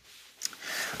me.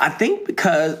 I think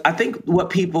what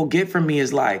people get from me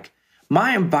is like,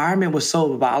 my environment was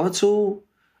so volatile.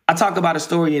 I talk about a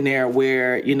story in there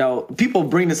where, people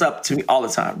bring this up to me all the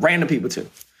time, random people too.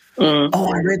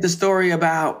 Oh, I read the story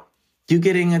about you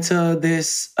getting into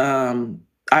this.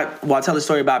 I tell the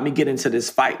story about me getting into this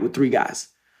fight with 3 guys.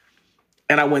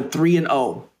 And I went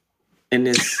 3-0 in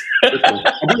this.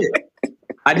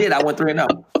 I did. I went 3-0.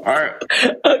 All right.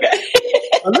 Okay.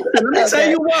 Let me tell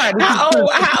you why. How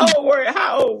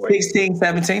old were you? 16,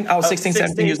 17. I was 16,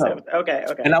 17 years old. Okay.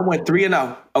 And I went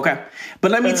 3-0. Okay.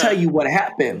 But let me tell you what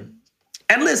happened.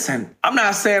 And listen, I'm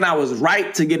not saying I was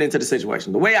right to get into the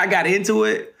situation. The way I got into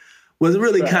it was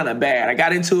really kind of bad. I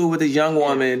got into it with this young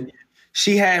woman.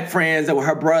 She had friends that were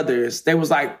her brothers. They was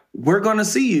like, we're going to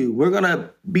see you. We're going to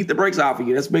beat the brakes off of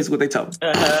you. That's basically what they told me.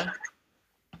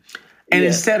 And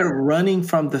instead of running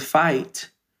from the fight,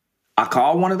 I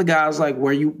called one of the guys like,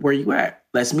 where you at?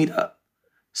 Let's meet up.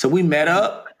 So we met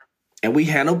up and we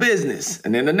handled business.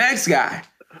 And then the next guy,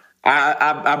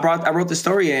 I wrote the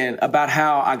story in about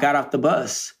how I got off the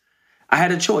bus. I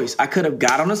had a choice. I could have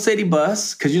got on a city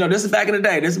bus because, this is back in the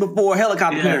day. This is before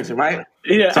helicopter parenting, right?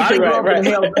 Yeah. So I didn't grow up in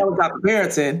helicopter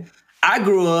parenting. I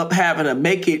grew up having to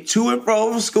make it to and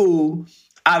from school,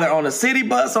 either on a city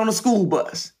bus or on a school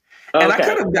bus. And I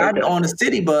could have gotten on a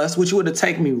city bus, which would have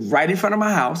taken me right in front of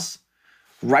my house,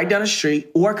 right down the street,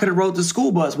 or I could have rode the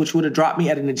school bus, which would have dropped me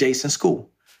at an adjacent school.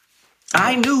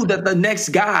 I knew that the next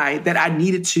guy that I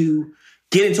needed to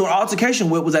get into an altercation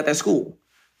with was at that school.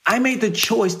 I made the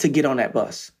choice to get on that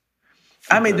bus.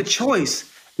 I made the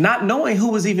choice, not knowing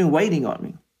who was even waiting on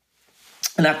me.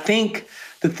 And I think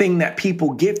the thing that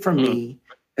people get from me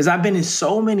is I've been in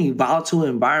so many volatile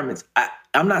environments.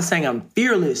 I'm not saying I'm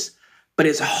fearless, but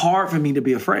it's hard for me to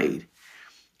be afraid.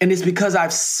 And it's because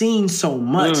I've seen so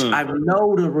much. I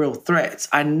know the real threats.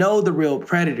 I know the real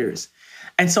predators.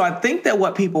 And so I think that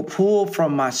what people pull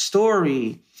from my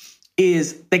story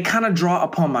is they kind of draw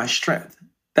upon my strength.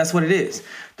 That's what it is.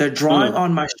 They're drawing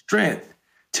on my strength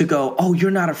to go, oh,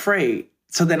 you're not afraid.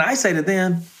 So then I say to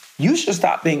them, you should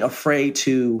stop being afraid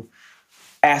to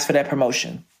ask for that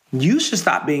promotion. You should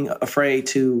stop being afraid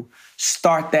to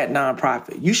start that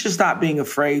nonprofit. You should stop being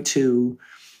afraid to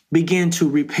begin to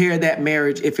repair that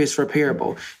marriage if it's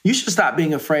repairable. You should stop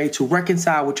being afraid to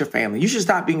reconcile with your family. You should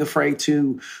stop being afraid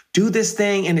to do this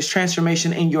thing and this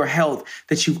transformation in your health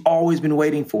that you've always been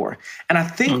waiting for. And I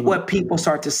think what people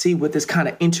start to see with this kind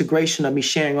of integration of me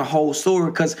sharing a whole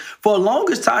story, because for the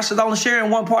longest, Tasha, I was only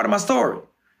sharing one part of my story.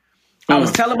 I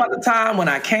was telling about the time when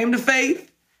I came to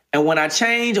faith and when I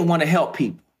changed and want to help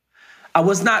people. I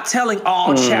was not telling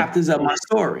all chapters of my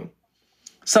story.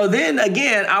 So then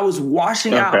again, I was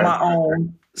washing out my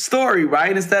own story,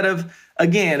 right? Instead of,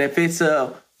 again, if it's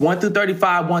a 1 through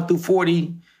 35, 1 through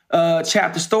 40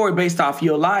 chapter story based off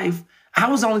your life, I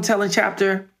was only telling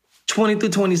chapter 20 through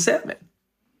 27.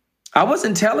 I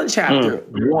wasn't telling chapter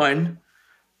 1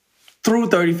 through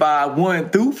 35, 1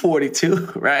 through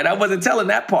 42, right? I wasn't telling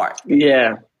that part.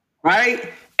 Yeah.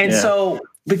 Right? And so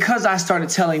because I started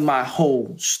telling my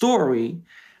whole story,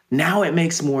 now it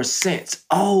makes more sense.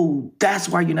 Oh, that's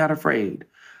why you're not afraid.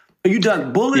 You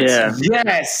dug bullets? Yeah.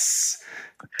 Yes.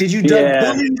 Did you dug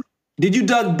bullies? Did you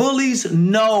dug bullies?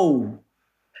 No.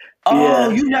 Oh,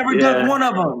 you never dug one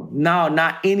of them? No,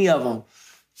 not any of them.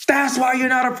 That's why you're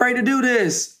not afraid to do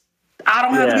this. I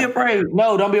don't have to be afraid.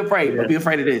 No, don't be afraid. Don't be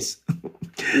afraid of this.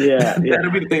 Yeah.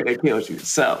 That'll be the thing that kills you.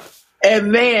 So.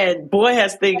 And man, boy,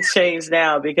 has things changed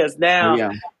now, because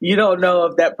now you don't know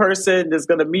if that person is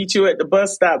going to meet you at the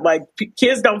bus stop. Like,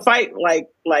 kids don't fight like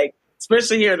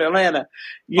especially here in Atlanta.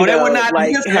 You know, they were not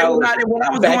like how when I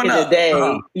was back growing in the up.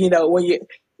 day, you know, when you.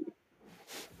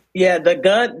 Yeah, the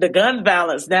gun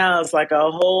violence now is like a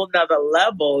whole nother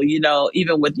level, you know,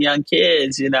 even with young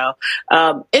kids, you know.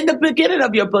 In the beginning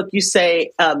of your book, you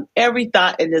say every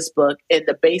thought in this book and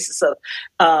the basis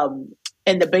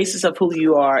of who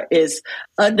you are is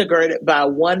undergirded by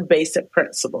one basic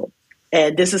principle.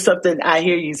 And this is something I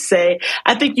hear you say.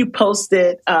 I think you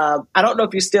posted, I don't know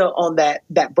if you're still on that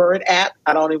Bird app.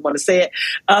 I don't even want to say it.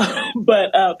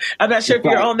 But I'm not sure if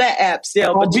you're on that app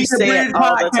still, but you say it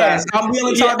all the time. I'm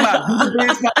really talking about Be the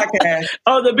Bridge podcast.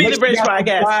 Oh, the Be the Bridge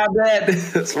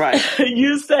podcast. That's right.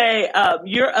 You say,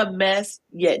 you're a mess,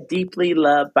 yet deeply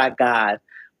loved by God.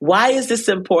 Why is this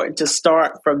important to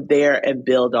start from there and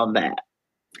build on that?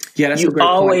 Yeah, that's a great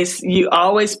point. You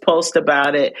always post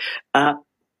about it.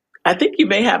 I think you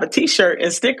may have a T-shirt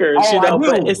and stickers. Oh, you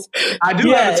know, I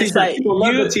do have a T-shirt. Like, people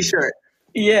love the T-shirt.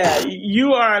 Yeah,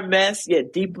 you are a mess,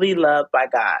 yet deeply loved by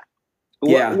God.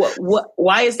 Yeah.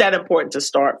 Why is that important to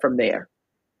start from there?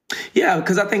 Yeah,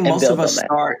 because I think most of us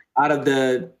start out of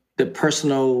the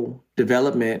personal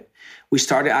development. We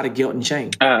started out of guilt and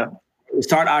shame. We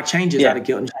start our changes out of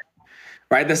guilt and shame.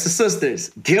 Right? That's the sisters.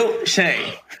 Guilt,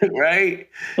 shame. Right?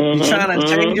 You're trying to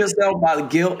change yourself by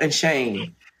guilt and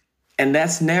shame. And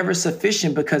that's never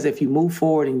sufficient, because if you move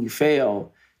forward and you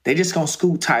fail, they're just going to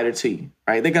scoot tighter to you,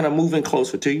 right? They're going to move in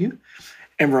closer to you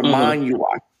and remind you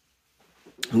why.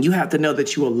 And you have to know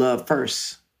that you are loved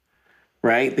first,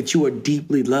 right? That you are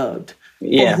deeply loved for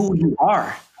who you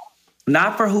are,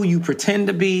 not for who you pretend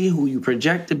to be, who you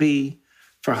project to be,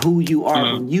 for who you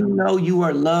are. When you know you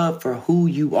are loved for who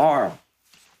you are,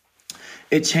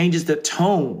 it changes the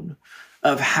tone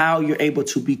of how you're able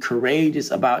to be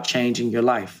courageous about changing your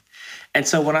life. And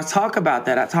so when I talk about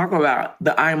that, I talk about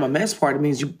the I am a mess part. It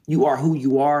means you are who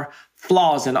you are,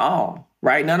 flaws and all,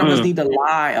 right? None of us need to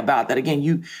lie about that.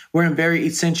 Again, we're in very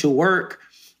essential work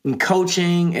and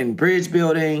coaching and bridge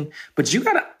building, but you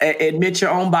got to admit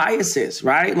your own biases,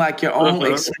 right? Like your own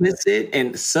explicit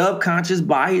and subconscious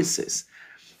biases.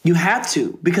 You have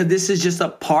to, because this is just a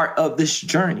part of this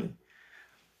journey.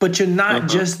 But you're not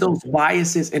just those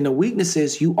biases and the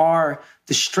weaknesses. You are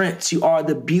the strengths. You are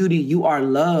the beauty. You are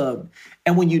loved.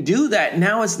 And when you do that,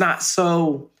 now it's not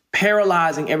so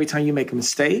paralyzing every time you make a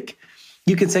mistake.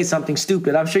 You can say something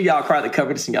stupid. I'm sure y'all probably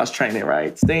covered this in y'all's training,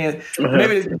 right?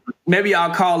 Maybe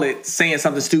y'all call it saying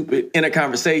something stupid in a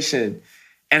conversation,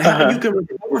 and how you can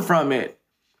recover from it,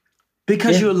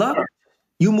 because you're loved.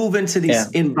 You move into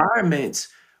these environments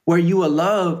where you are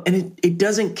loved, and it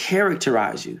doesn't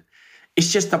characterize you.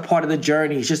 It's just a part of the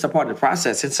journey. It's just a part of the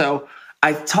process. And so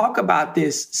I talk about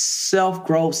this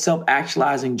self-growth,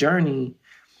 self-actualizing journey.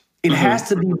 It has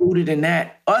to be rooted in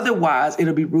that. Otherwise,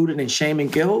 it'll be rooted in shame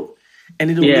and guilt. And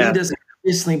it'll lead us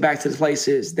instantly back to the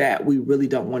places that we really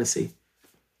don't want to see.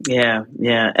 Yeah,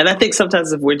 yeah. And I think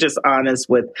sometimes if we're just honest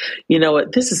with, you know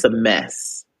what, this is a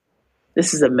mess.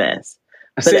 This is a mess.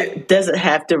 But it doesn't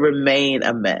have to remain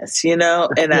a mess, you know?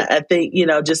 And I think, you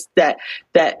know, just that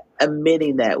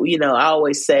admitting that, you know, I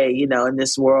always say, you know, in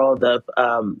this world of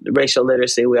racial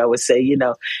literacy, we always say, you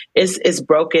know, it's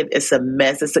broken. It's a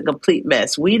mess. It's a complete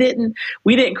mess. We didn't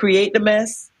create the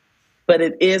mess, but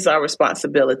it is our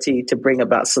responsibility to bring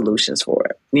about solutions for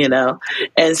it, you know?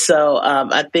 And so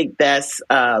I think that's,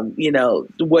 you know,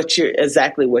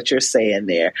 exactly what you're saying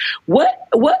there.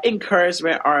 What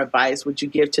encouragement or advice would you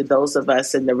give to those of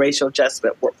us in the racial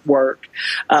justice work,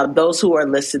 those who are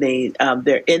listening,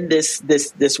 they're in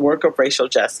this work of racial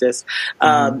justice,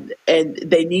 and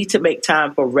they need to make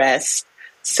time for rest,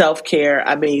 self-care.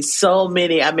 I mean,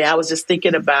 I was just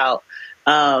thinking about,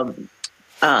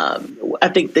 I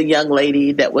think the young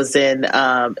lady that was in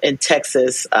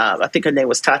Texas, I think her name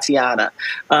was Tatiana.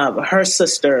 Her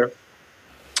sister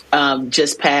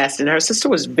just passed, and her sister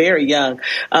was very young.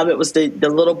 It was the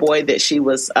little boy that she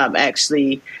was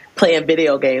actually playing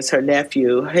video games. Her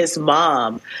nephew, his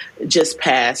mom, just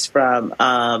passed from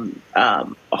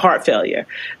heart failure.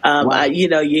 Wow. You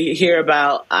know, you hear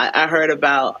about. I heard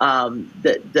about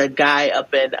the guy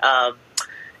up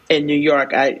in New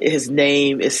York. His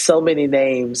name is so many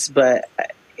names, but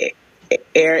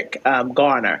Eric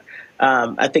Garner.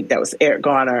 I think that was Eric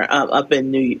Garner up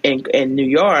in New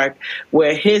York,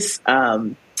 where his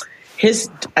I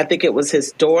think it was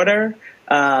his daughter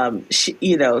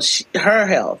her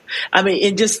health. I mean,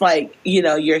 and just like,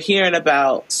 you're hearing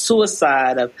about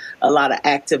suicide of a lot of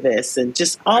activists and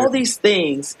just all these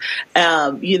things,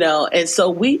 and so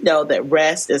we know that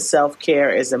rest and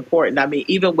self-care is important. I mean,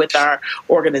 even with our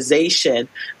organization,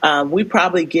 we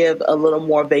probably give a little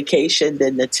more vacation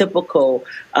than the typical,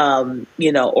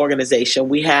 organization.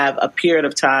 We have a period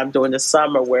of time during the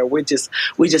summer where we just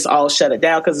all shut it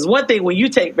down, because it's one thing when you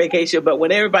take vacation, but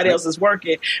when everybody else is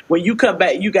working, when you come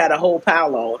back, you got a whole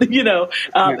pile on,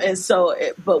 and so,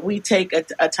 but we take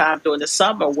a time during the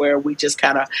summer where we just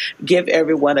kind of give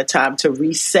everyone a time to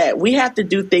reset. We have to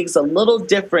do things a little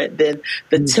different than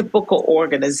the typical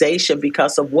organization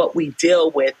because of what we deal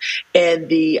with and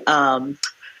the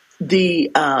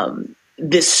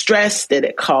stress that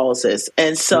it causes.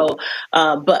 And so,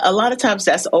 but a lot of times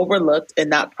that's overlooked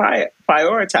and not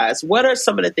prioritized. What are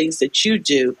some of the things that you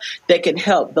do that can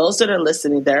help those that are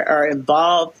listening, that are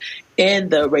involved in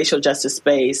the racial justice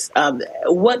space?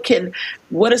 What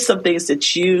are some things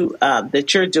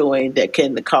that you're doing that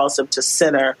can cause them to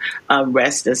center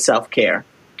rest and self-care?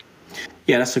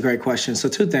 Yeah, that's a great question. So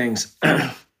 2 things.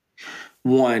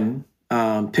 One,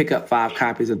 pick up 5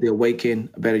 copies of the Awaken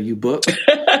a Better You book.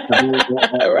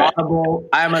 Right. Audible,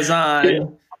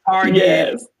 Amazon,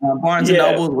 Target, Barnes and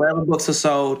Noble, wherever books are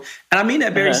sold. And I mean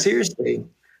that very seriously.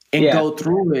 And go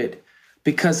through it,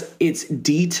 because it's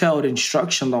detailed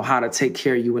instruction on how to take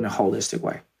care of you in a holistic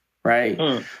way, right?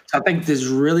 So I think this is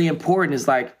really important. Is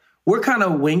like, we're kind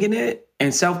of winging it,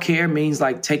 and self-care means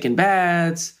like taking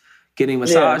baths, getting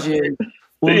massages.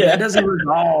 Well, that doesn't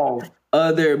resolve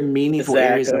other meaningful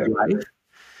areas of life.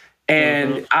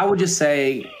 And I would just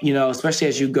say, especially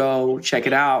as you go check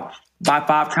it out, buy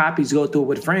 5 copies, go through it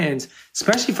with friends,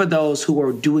 especially for those who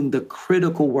are doing the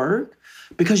critical work,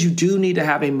 because you do need to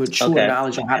have a mature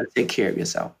knowledge on how to take care of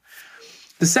yourself.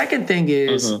 The second thing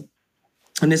is,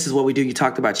 and this is what we do, you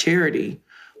talked about charity.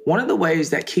 One of the ways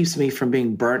that keeps me from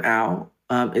being burnt out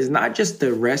is not just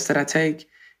the rest that I take,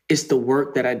 it's the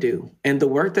work that I do. And the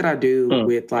work that I do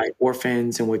with like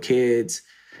orphans and with kids,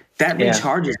 that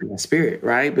recharges my spirit,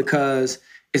 right? Because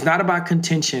it's not about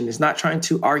contention. It's not trying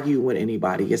to argue with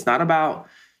anybody. It's not about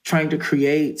trying to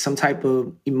create some type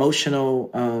of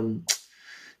emotional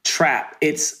trap.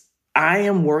 I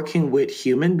am working with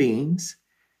human beings,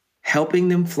 helping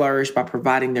them flourish by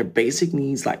providing their basic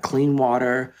needs like clean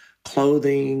water,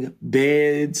 clothing,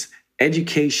 beds,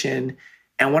 education.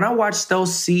 And when I watch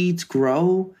those seeds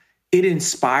grow, it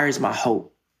inspires my hope.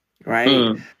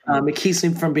 Right? It keeps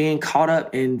me from being caught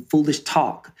up in foolish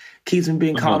talk, keeps me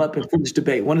being caught up in foolish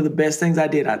debate. One of the best things I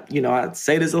did, I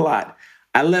say this a lot,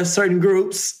 I left certain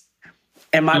groups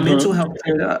and my mental health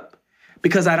cleared up,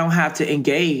 because I don't have to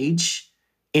engage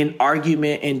in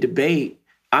argument and debate.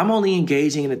 I'm only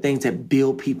engaging in the things that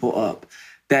build people up,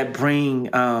 that bring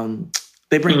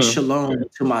shalom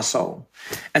to my soul.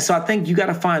 And so I think you got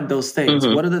to find those things.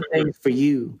 What are the things for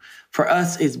you? For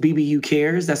us, it's BBU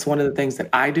Cares. That's one of the things that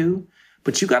I do.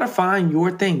 But you got to find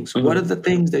your things. What are the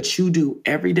things that you do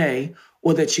every day,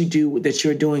 or that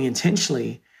you're doing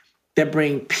intentionally, that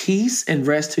bring peace and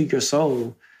rest to your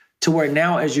soul, to where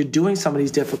now as you're doing some of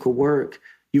these difficult work,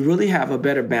 you really have a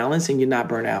better balance and you're not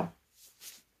burnt out.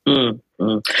 Can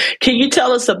you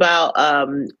tell us about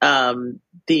I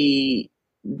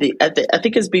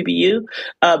think it's BBU,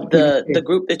 the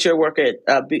group that you're working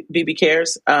at, BB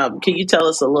Cares. Can you tell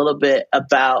us a little bit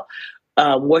about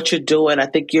what you're doing? I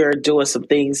think you're doing some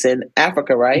things in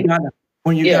Africa, right?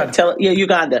 Uganda.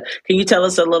 Uganda. Can you tell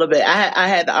us a little bit? I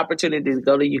had the opportunity to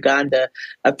go to Uganda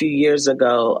a few years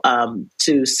ago,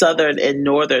 to southern and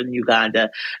northern Uganda,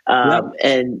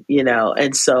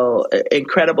 and so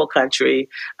incredible country.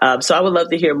 So I would love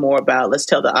to hear more about. Let's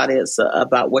tell the audience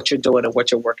about what you're doing and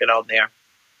what you're working on there.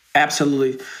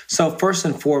 Absolutely. So first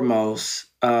and foremost,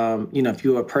 if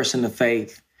you're a person of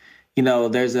faith,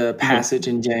 there's a passage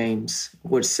in James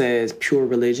which says pure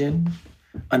religion,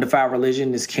 undefiled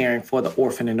religion is caring for the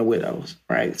orphan and the widows,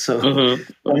 right? So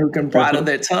one who can bridle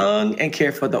their tongue and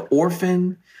care for the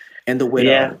orphan and the widow.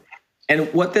 Yeah.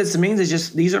 And what this means is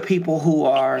just, these are people who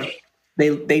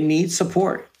they need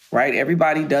support, right?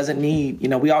 Everybody doesn't need,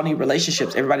 we all need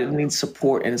relationships. Everybody needs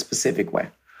support in a specific way.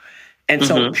 And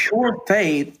so pure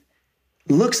faith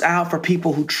looks out for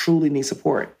people who truly need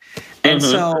support. And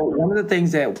so one of the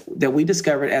things that we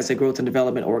discovered as a growth and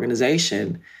development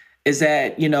organization is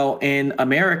that, in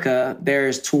America,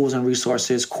 there's tools and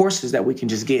resources, courses that we can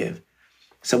just give.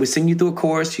 So we send you through a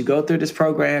course, you go through this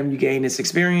program, you gain this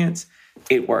experience,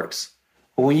 it works.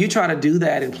 But when you try to do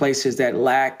that in places that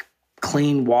lack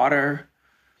clean water,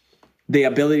 the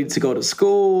ability to go to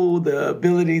school, the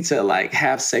ability to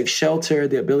have safe shelter,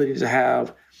 the ability to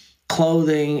have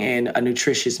clothing and a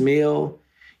nutritious meal.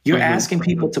 You're asking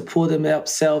people to pull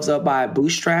themselves up by a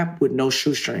bootstrap with no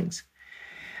shoestrings.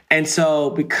 And so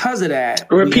because of that...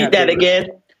 Repeat that again.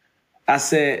 I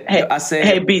said... Hey,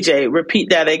 BJ,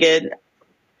 repeat that again.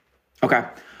 Okay.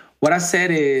 What I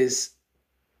said is,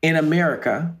 in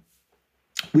America,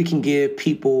 we can give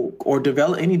people, or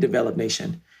any developed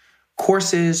nation,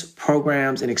 courses,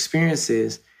 programs, and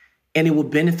experiences, and it will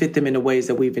benefit them in the ways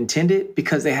that we've intended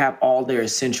because they have all their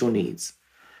essential needs.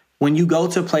 When you go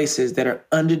to places that are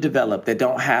underdeveloped, that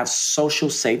don't have social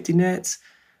safety nets,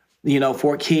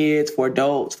 for kids, for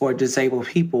adults, for disabled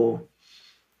people,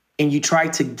 and you try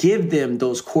to give them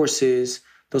those courses,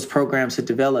 those programs to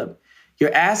develop,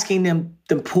 you're asking them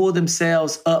to pull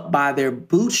themselves up by their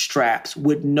bootstraps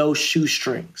with no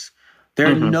shoestrings. There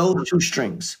are no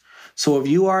shoestrings. So if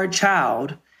you are a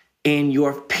child and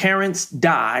your parents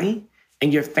die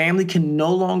and your family can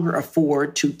no longer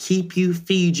afford to keep you,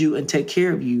 feed you, and take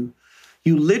care of you,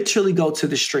 you literally go to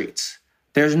the streets.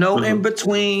 There's no in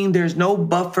between. There's no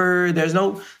buffer. There's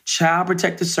no child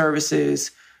protective services.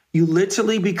 You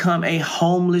literally become a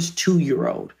homeless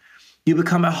 2-year-old. You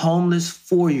become a homeless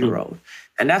 4-year-old.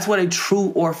 And that's what a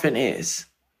true orphan is,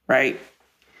 right?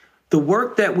 The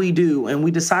work that we do, and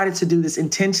we decided to do this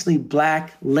intentionally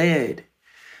Black-led,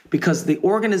 because the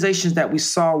organizations that we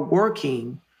saw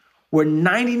working were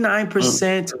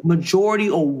 99% majority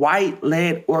or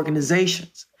white-led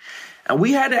organizations. And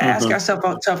we had to ask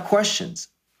ourselves tough questions.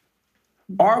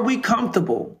 Are we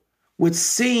comfortable with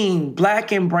seeing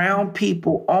Black and brown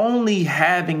people only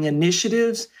having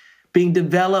initiatives being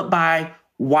developed by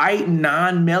white,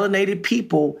 non-melanated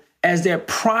people as their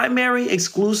primary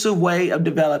exclusive way of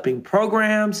developing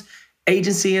programs,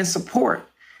 agency, and support?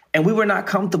 And we were not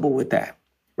comfortable with that,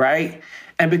 right?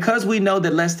 And because we know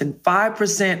that less than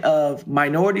 5% of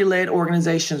minority-led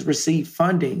organizations receive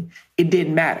funding, it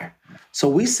didn't matter. So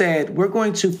we said, we're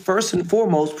going to first and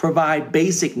foremost provide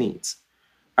basic needs.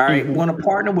 All right, we want to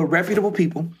partner with reputable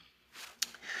people,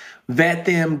 vet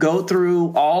them, go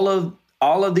through all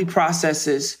of the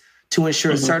processes to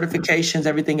ensure certifications,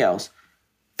 everything else.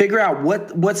 Figure out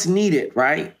what's needed,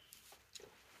 right?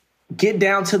 Get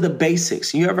down to the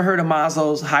basics. You ever heard of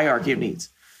Maslow's hierarchy of needs,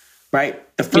 right?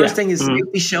 The first thing is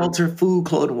safety, shelter, food,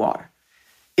 clothing, water.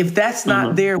 If that's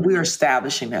not there, we are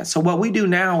establishing that. So what we do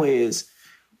now is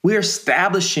we're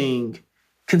establishing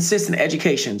consistent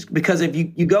education, because if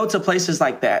you go to places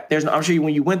like that, I'm sure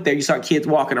when you went there, you saw kids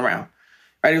walking around,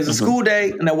 right? It was a school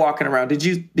day and they're walking around. Did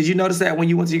you notice that when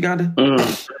you went to Uganda?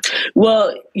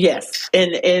 Well, yes.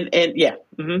 And yeah.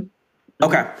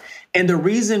 Okay. And the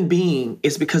reason being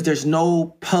is because there's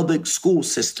no public school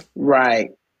system.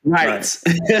 Right.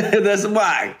 That's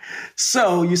why.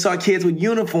 So you saw kids with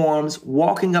uniforms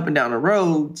walking up and down the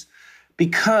roads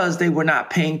because they were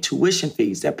not paying tuition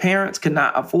fees. Their parents could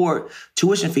not afford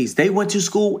tuition fees. They went to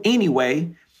school anyway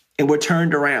and were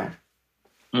turned around.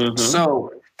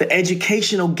 So the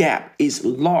educational gap is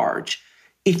large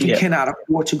if you cannot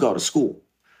afford to go to school.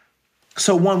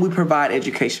 So 1, we provide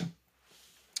education.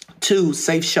 2,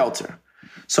 safe shelter.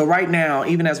 So right now,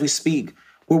 even as we speak,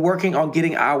 we're working on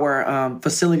getting our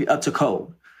facility up to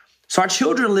code. So our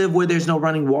children live where there's no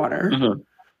running water.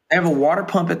 They have a water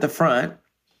pump at the front.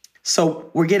 So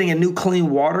we're getting a new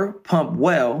clean water pump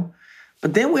well,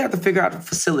 but then we have to figure out the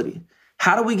facility.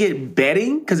 How do we get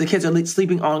bedding? Because the kids are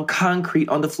sleeping on concrete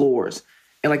on the floors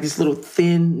and like this little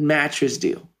thin mattress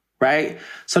deal, right?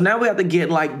 So now we have to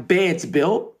get like beds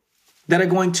built that are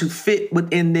going to fit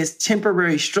within this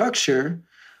temporary structure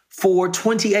for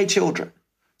 28 children.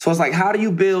 So it's like, how do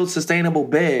you build sustainable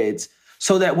beds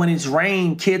so that when it's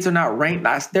rain, kids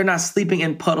are they're not sleeping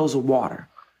in puddles of water,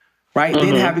 right?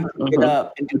 Then having to get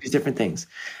up and do these different things.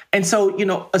 And so,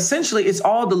 essentially it's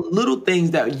all the little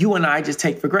things that you and I just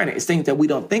take for granted. It's things that we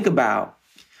don't think about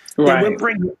that we're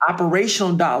bringing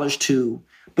operational dollars to,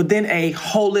 but then a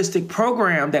holistic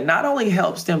program that not only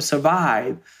helps them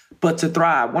survive, but to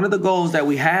thrive. One of the goals that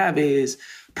we have is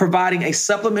providing a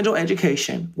supplemental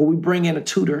education where we bring in a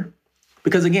tutor.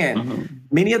 Because again,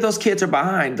 many of those kids are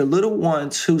behind. The little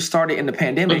ones who started in the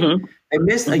pandemic, they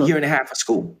missed a year and a half of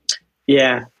school.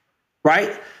 Yeah.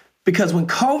 Right? Because when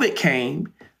COVID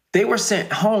came, they were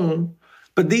sent home,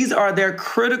 but these are their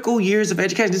critical years of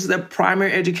education. This is their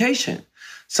primary education.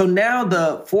 So now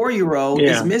the 4-year-old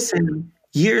is missing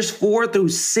years 4 through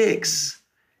 6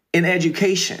 in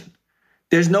education.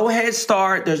 There's no Head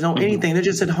Start. There's no anything. They're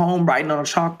just at home writing on a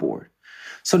chalkboard.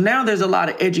 So now there's a lot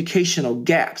of educational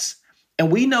gaps. And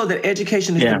we know that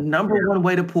education is the number one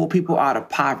way to pull people out of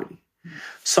poverty.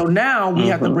 So now we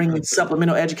have to bring in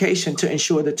supplemental education to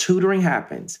ensure the tutoring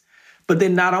happens. But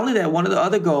then not only that, one of the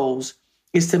other goals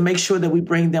is to make sure that we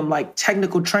bring them like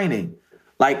technical training,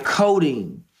 like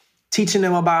coding, teaching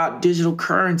them about digital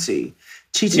currency,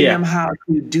 teaching them how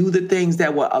to do the things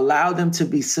that will allow them to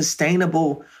be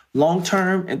sustainable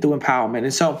long-term and through empowerment.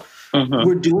 And so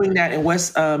we're doing that in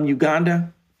West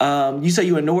Uganda. You say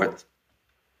you were North?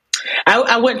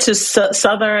 I went to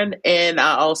Southern, and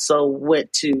I also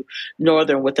went to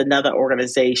Northern with another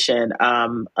organization,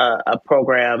 a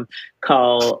program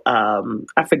called,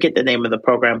 I forget the name of the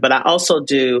program, but I also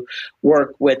do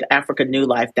work with Africa New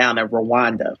Life down in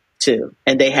Rwanda too.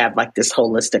 And they have like this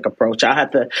holistic approach. I'll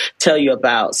have to tell you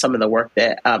about some of the work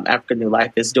that Africa New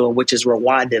Life is doing, which is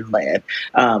Rwandan led.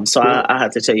 So I'll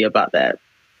have to tell you about that.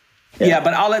 Yeah,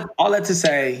 but all that to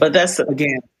say, but that's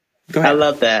again, go ahead. I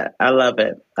love that. I love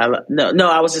it. No,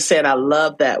 I was just saying, I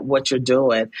love that what you're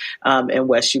doing in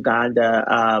West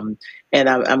Uganda. And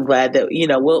I'm glad that,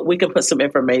 we can put some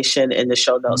information in the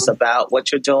show notes about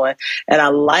what you're doing. And I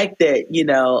like that,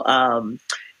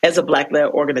 as a Black-led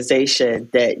organization,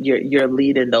 that you're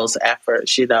leading those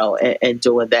efforts, and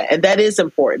doing that. And that is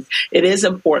important. It is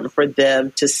important for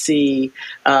them to see,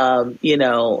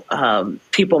 people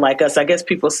like us. I guess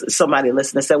somebody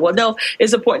listening said, well, no,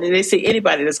 it's important that they see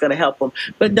anybody that's going to help them.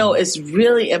 But no, it's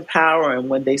really empowering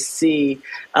when they see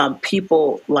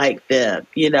people like them,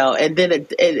 and then and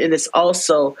it's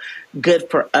also good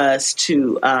for us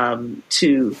to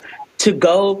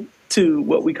go to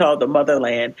what we call the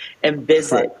motherland and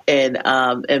visit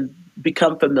and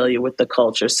become familiar with the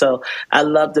culture. So I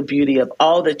love the beauty of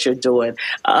all that you're doing.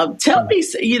 Tell me,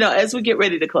 as we get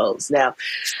ready to close now,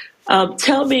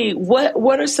 tell me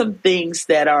what are some things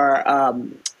that are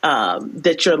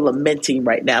that you're lamenting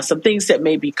right now? Some things that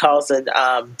may be causing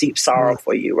deep sorrow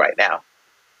for you right now.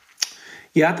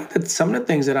 Yeah, I think that some of the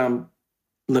things that I'm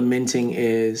lamenting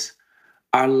is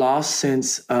our lost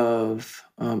sense of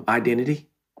identity.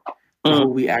 Who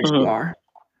we actually are.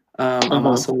 I'm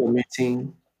also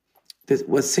lamenting this,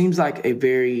 what seems like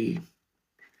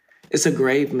it's a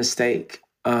grave mistake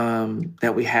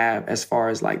that we have as far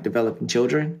as like developing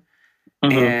children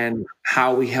and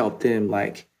how we help them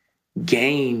like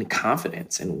gain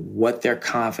confidence and what they're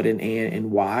confident in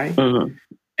and why.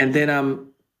 And then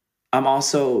I'm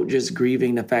also just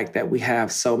grieving the fact that we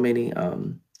have so many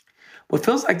what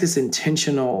feels like this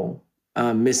intentional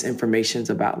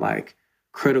misinformations about like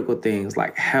critical things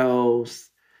like health.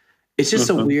 It's just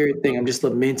a weird thing. I'm just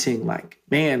lamenting like,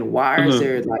 man, why is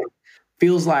there like,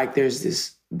 feels like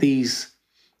there's these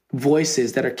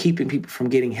voices that are keeping people from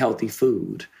getting healthy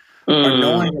food or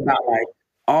knowing about like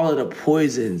all of the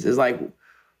poisons. It's like,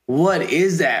 what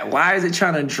is that? Why is it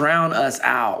trying to drown us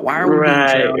out? Why are we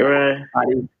being drowned by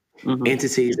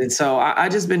entities? And so I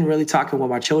just been really talking with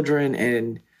my children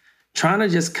and trying to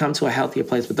just come to a healthier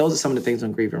place. But those are some of the things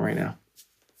I'm grieving right now.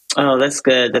 Oh, that's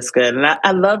good. That's good. And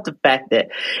I love the fact that,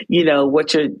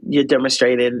 what you're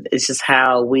demonstrating is just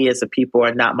how we as a people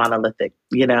are not monolithic,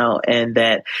 and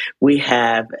that we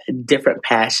have different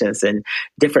passions and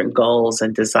different goals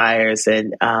and desires.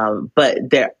 And, but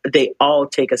they all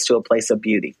take us to a place of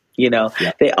beauty.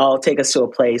 They all take us to a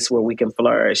place where we can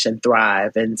flourish and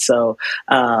thrive. And so,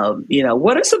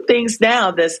 what are some things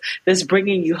now that's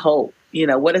bringing you hope?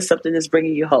 What is something that's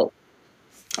bringing you hope?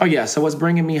 Oh, yeah. So what's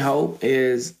bringing me hope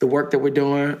is the work that we're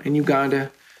doing in Uganda.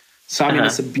 So, I mean,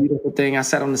 it's a beautiful thing. I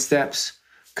sat on the steps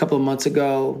a couple of months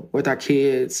ago with our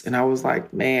kids, and I was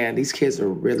like, man, these kids are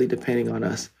really depending on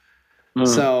us.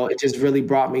 So it just really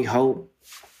brought me hope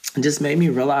and just made me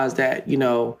realize that,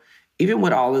 even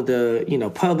with all of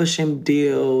the, publishing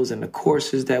deals and the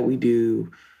courses that we do,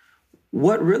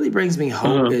 what really brings me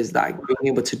hope is like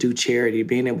being able to do charity,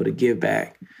 being able to give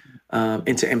back.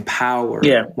 And to empower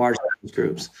marginalized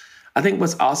groups. I think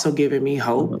what's also giving me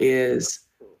hope is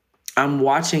I'm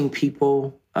watching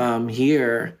people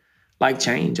here like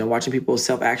change. I'm watching people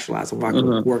self-actualize. I'm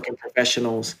watching working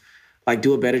professionals like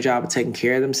do a better job of taking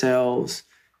care of themselves,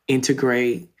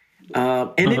 integrate,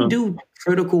 and then do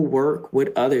critical work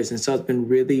with others. And so it's been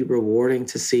really rewarding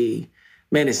to see,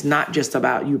 man, it's not just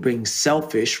about you being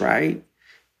selfish, right?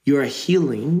 You're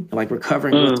healing, like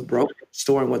recovering what's broken,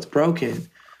 restoring what's broken.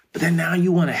 But then now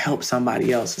you want to help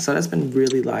somebody else. And so that's been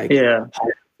really hard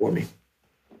for me.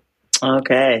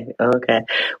 Okay.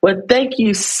 Well, thank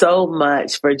you so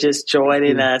much for just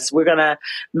joining us. We're going to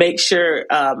make sure,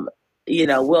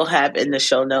 we'll have in the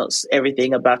show notes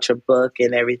everything about your book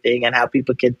and everything and how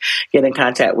people can get in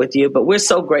contact with you. But we're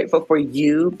so grateful for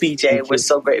you, BJ. We're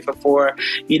so grateful for,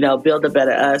 Build a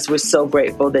Better Us. We're so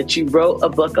grateful that you wrote a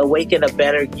book, Awaken a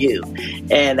Better You,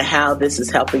 and how this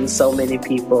is helping so many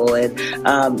people. And,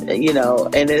 and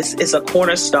it's a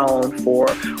cornerstone for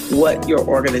what your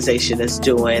organization is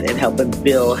doing and helping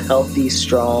build healthy,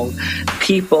 strong people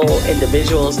people,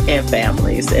 individuals, and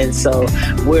families. And so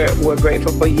we're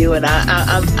grateful for you. And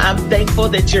I'm thankful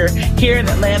that you're here in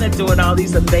Atlanta doing all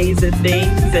these amazing things.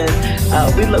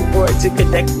 And we look forward to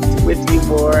connecting with you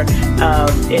more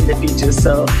in the future.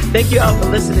 So thank you all for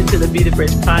listening to the Be the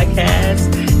Bridge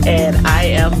podcast. And I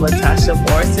am Latasha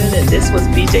Morrison, and this was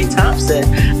BJ Thompson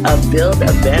of Build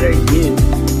a Better You.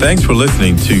 Thanks for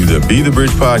listening to the Be the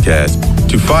Bridge podcast.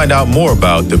 To find out more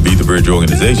about the Be the Bridge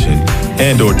organization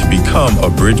and or to become a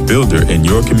bridge builder in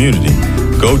your community,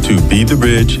 go to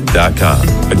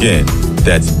BeTheBridge.com. Again,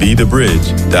 that's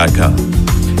BeTheBridge.com.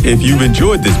 If you've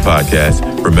enjoyed this podcast,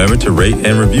 remember to rate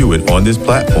and review it on this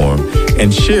platform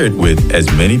and share it with as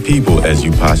many people as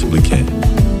you possibly can.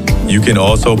 You can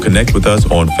also connect with us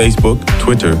on Facebook,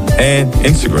 Twitter, and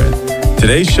Instagram.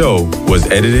 Today's show was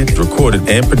edited, recorded,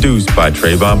 and produced by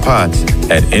Trayvon Potts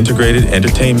at Integrated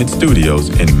Entertainment Studios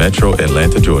in Metro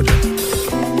Atlanta, Georgia.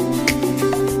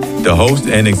 The host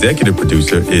and executive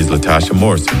producer is Latasha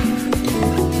Morrison.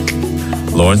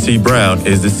 Lauren C. Brown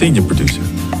is the senior producer.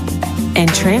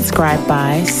 And transcribed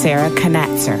by Sarah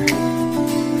Knatzer.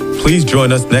 Please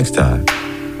join us next time.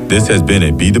 This has been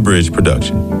a Be the Bridge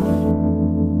production.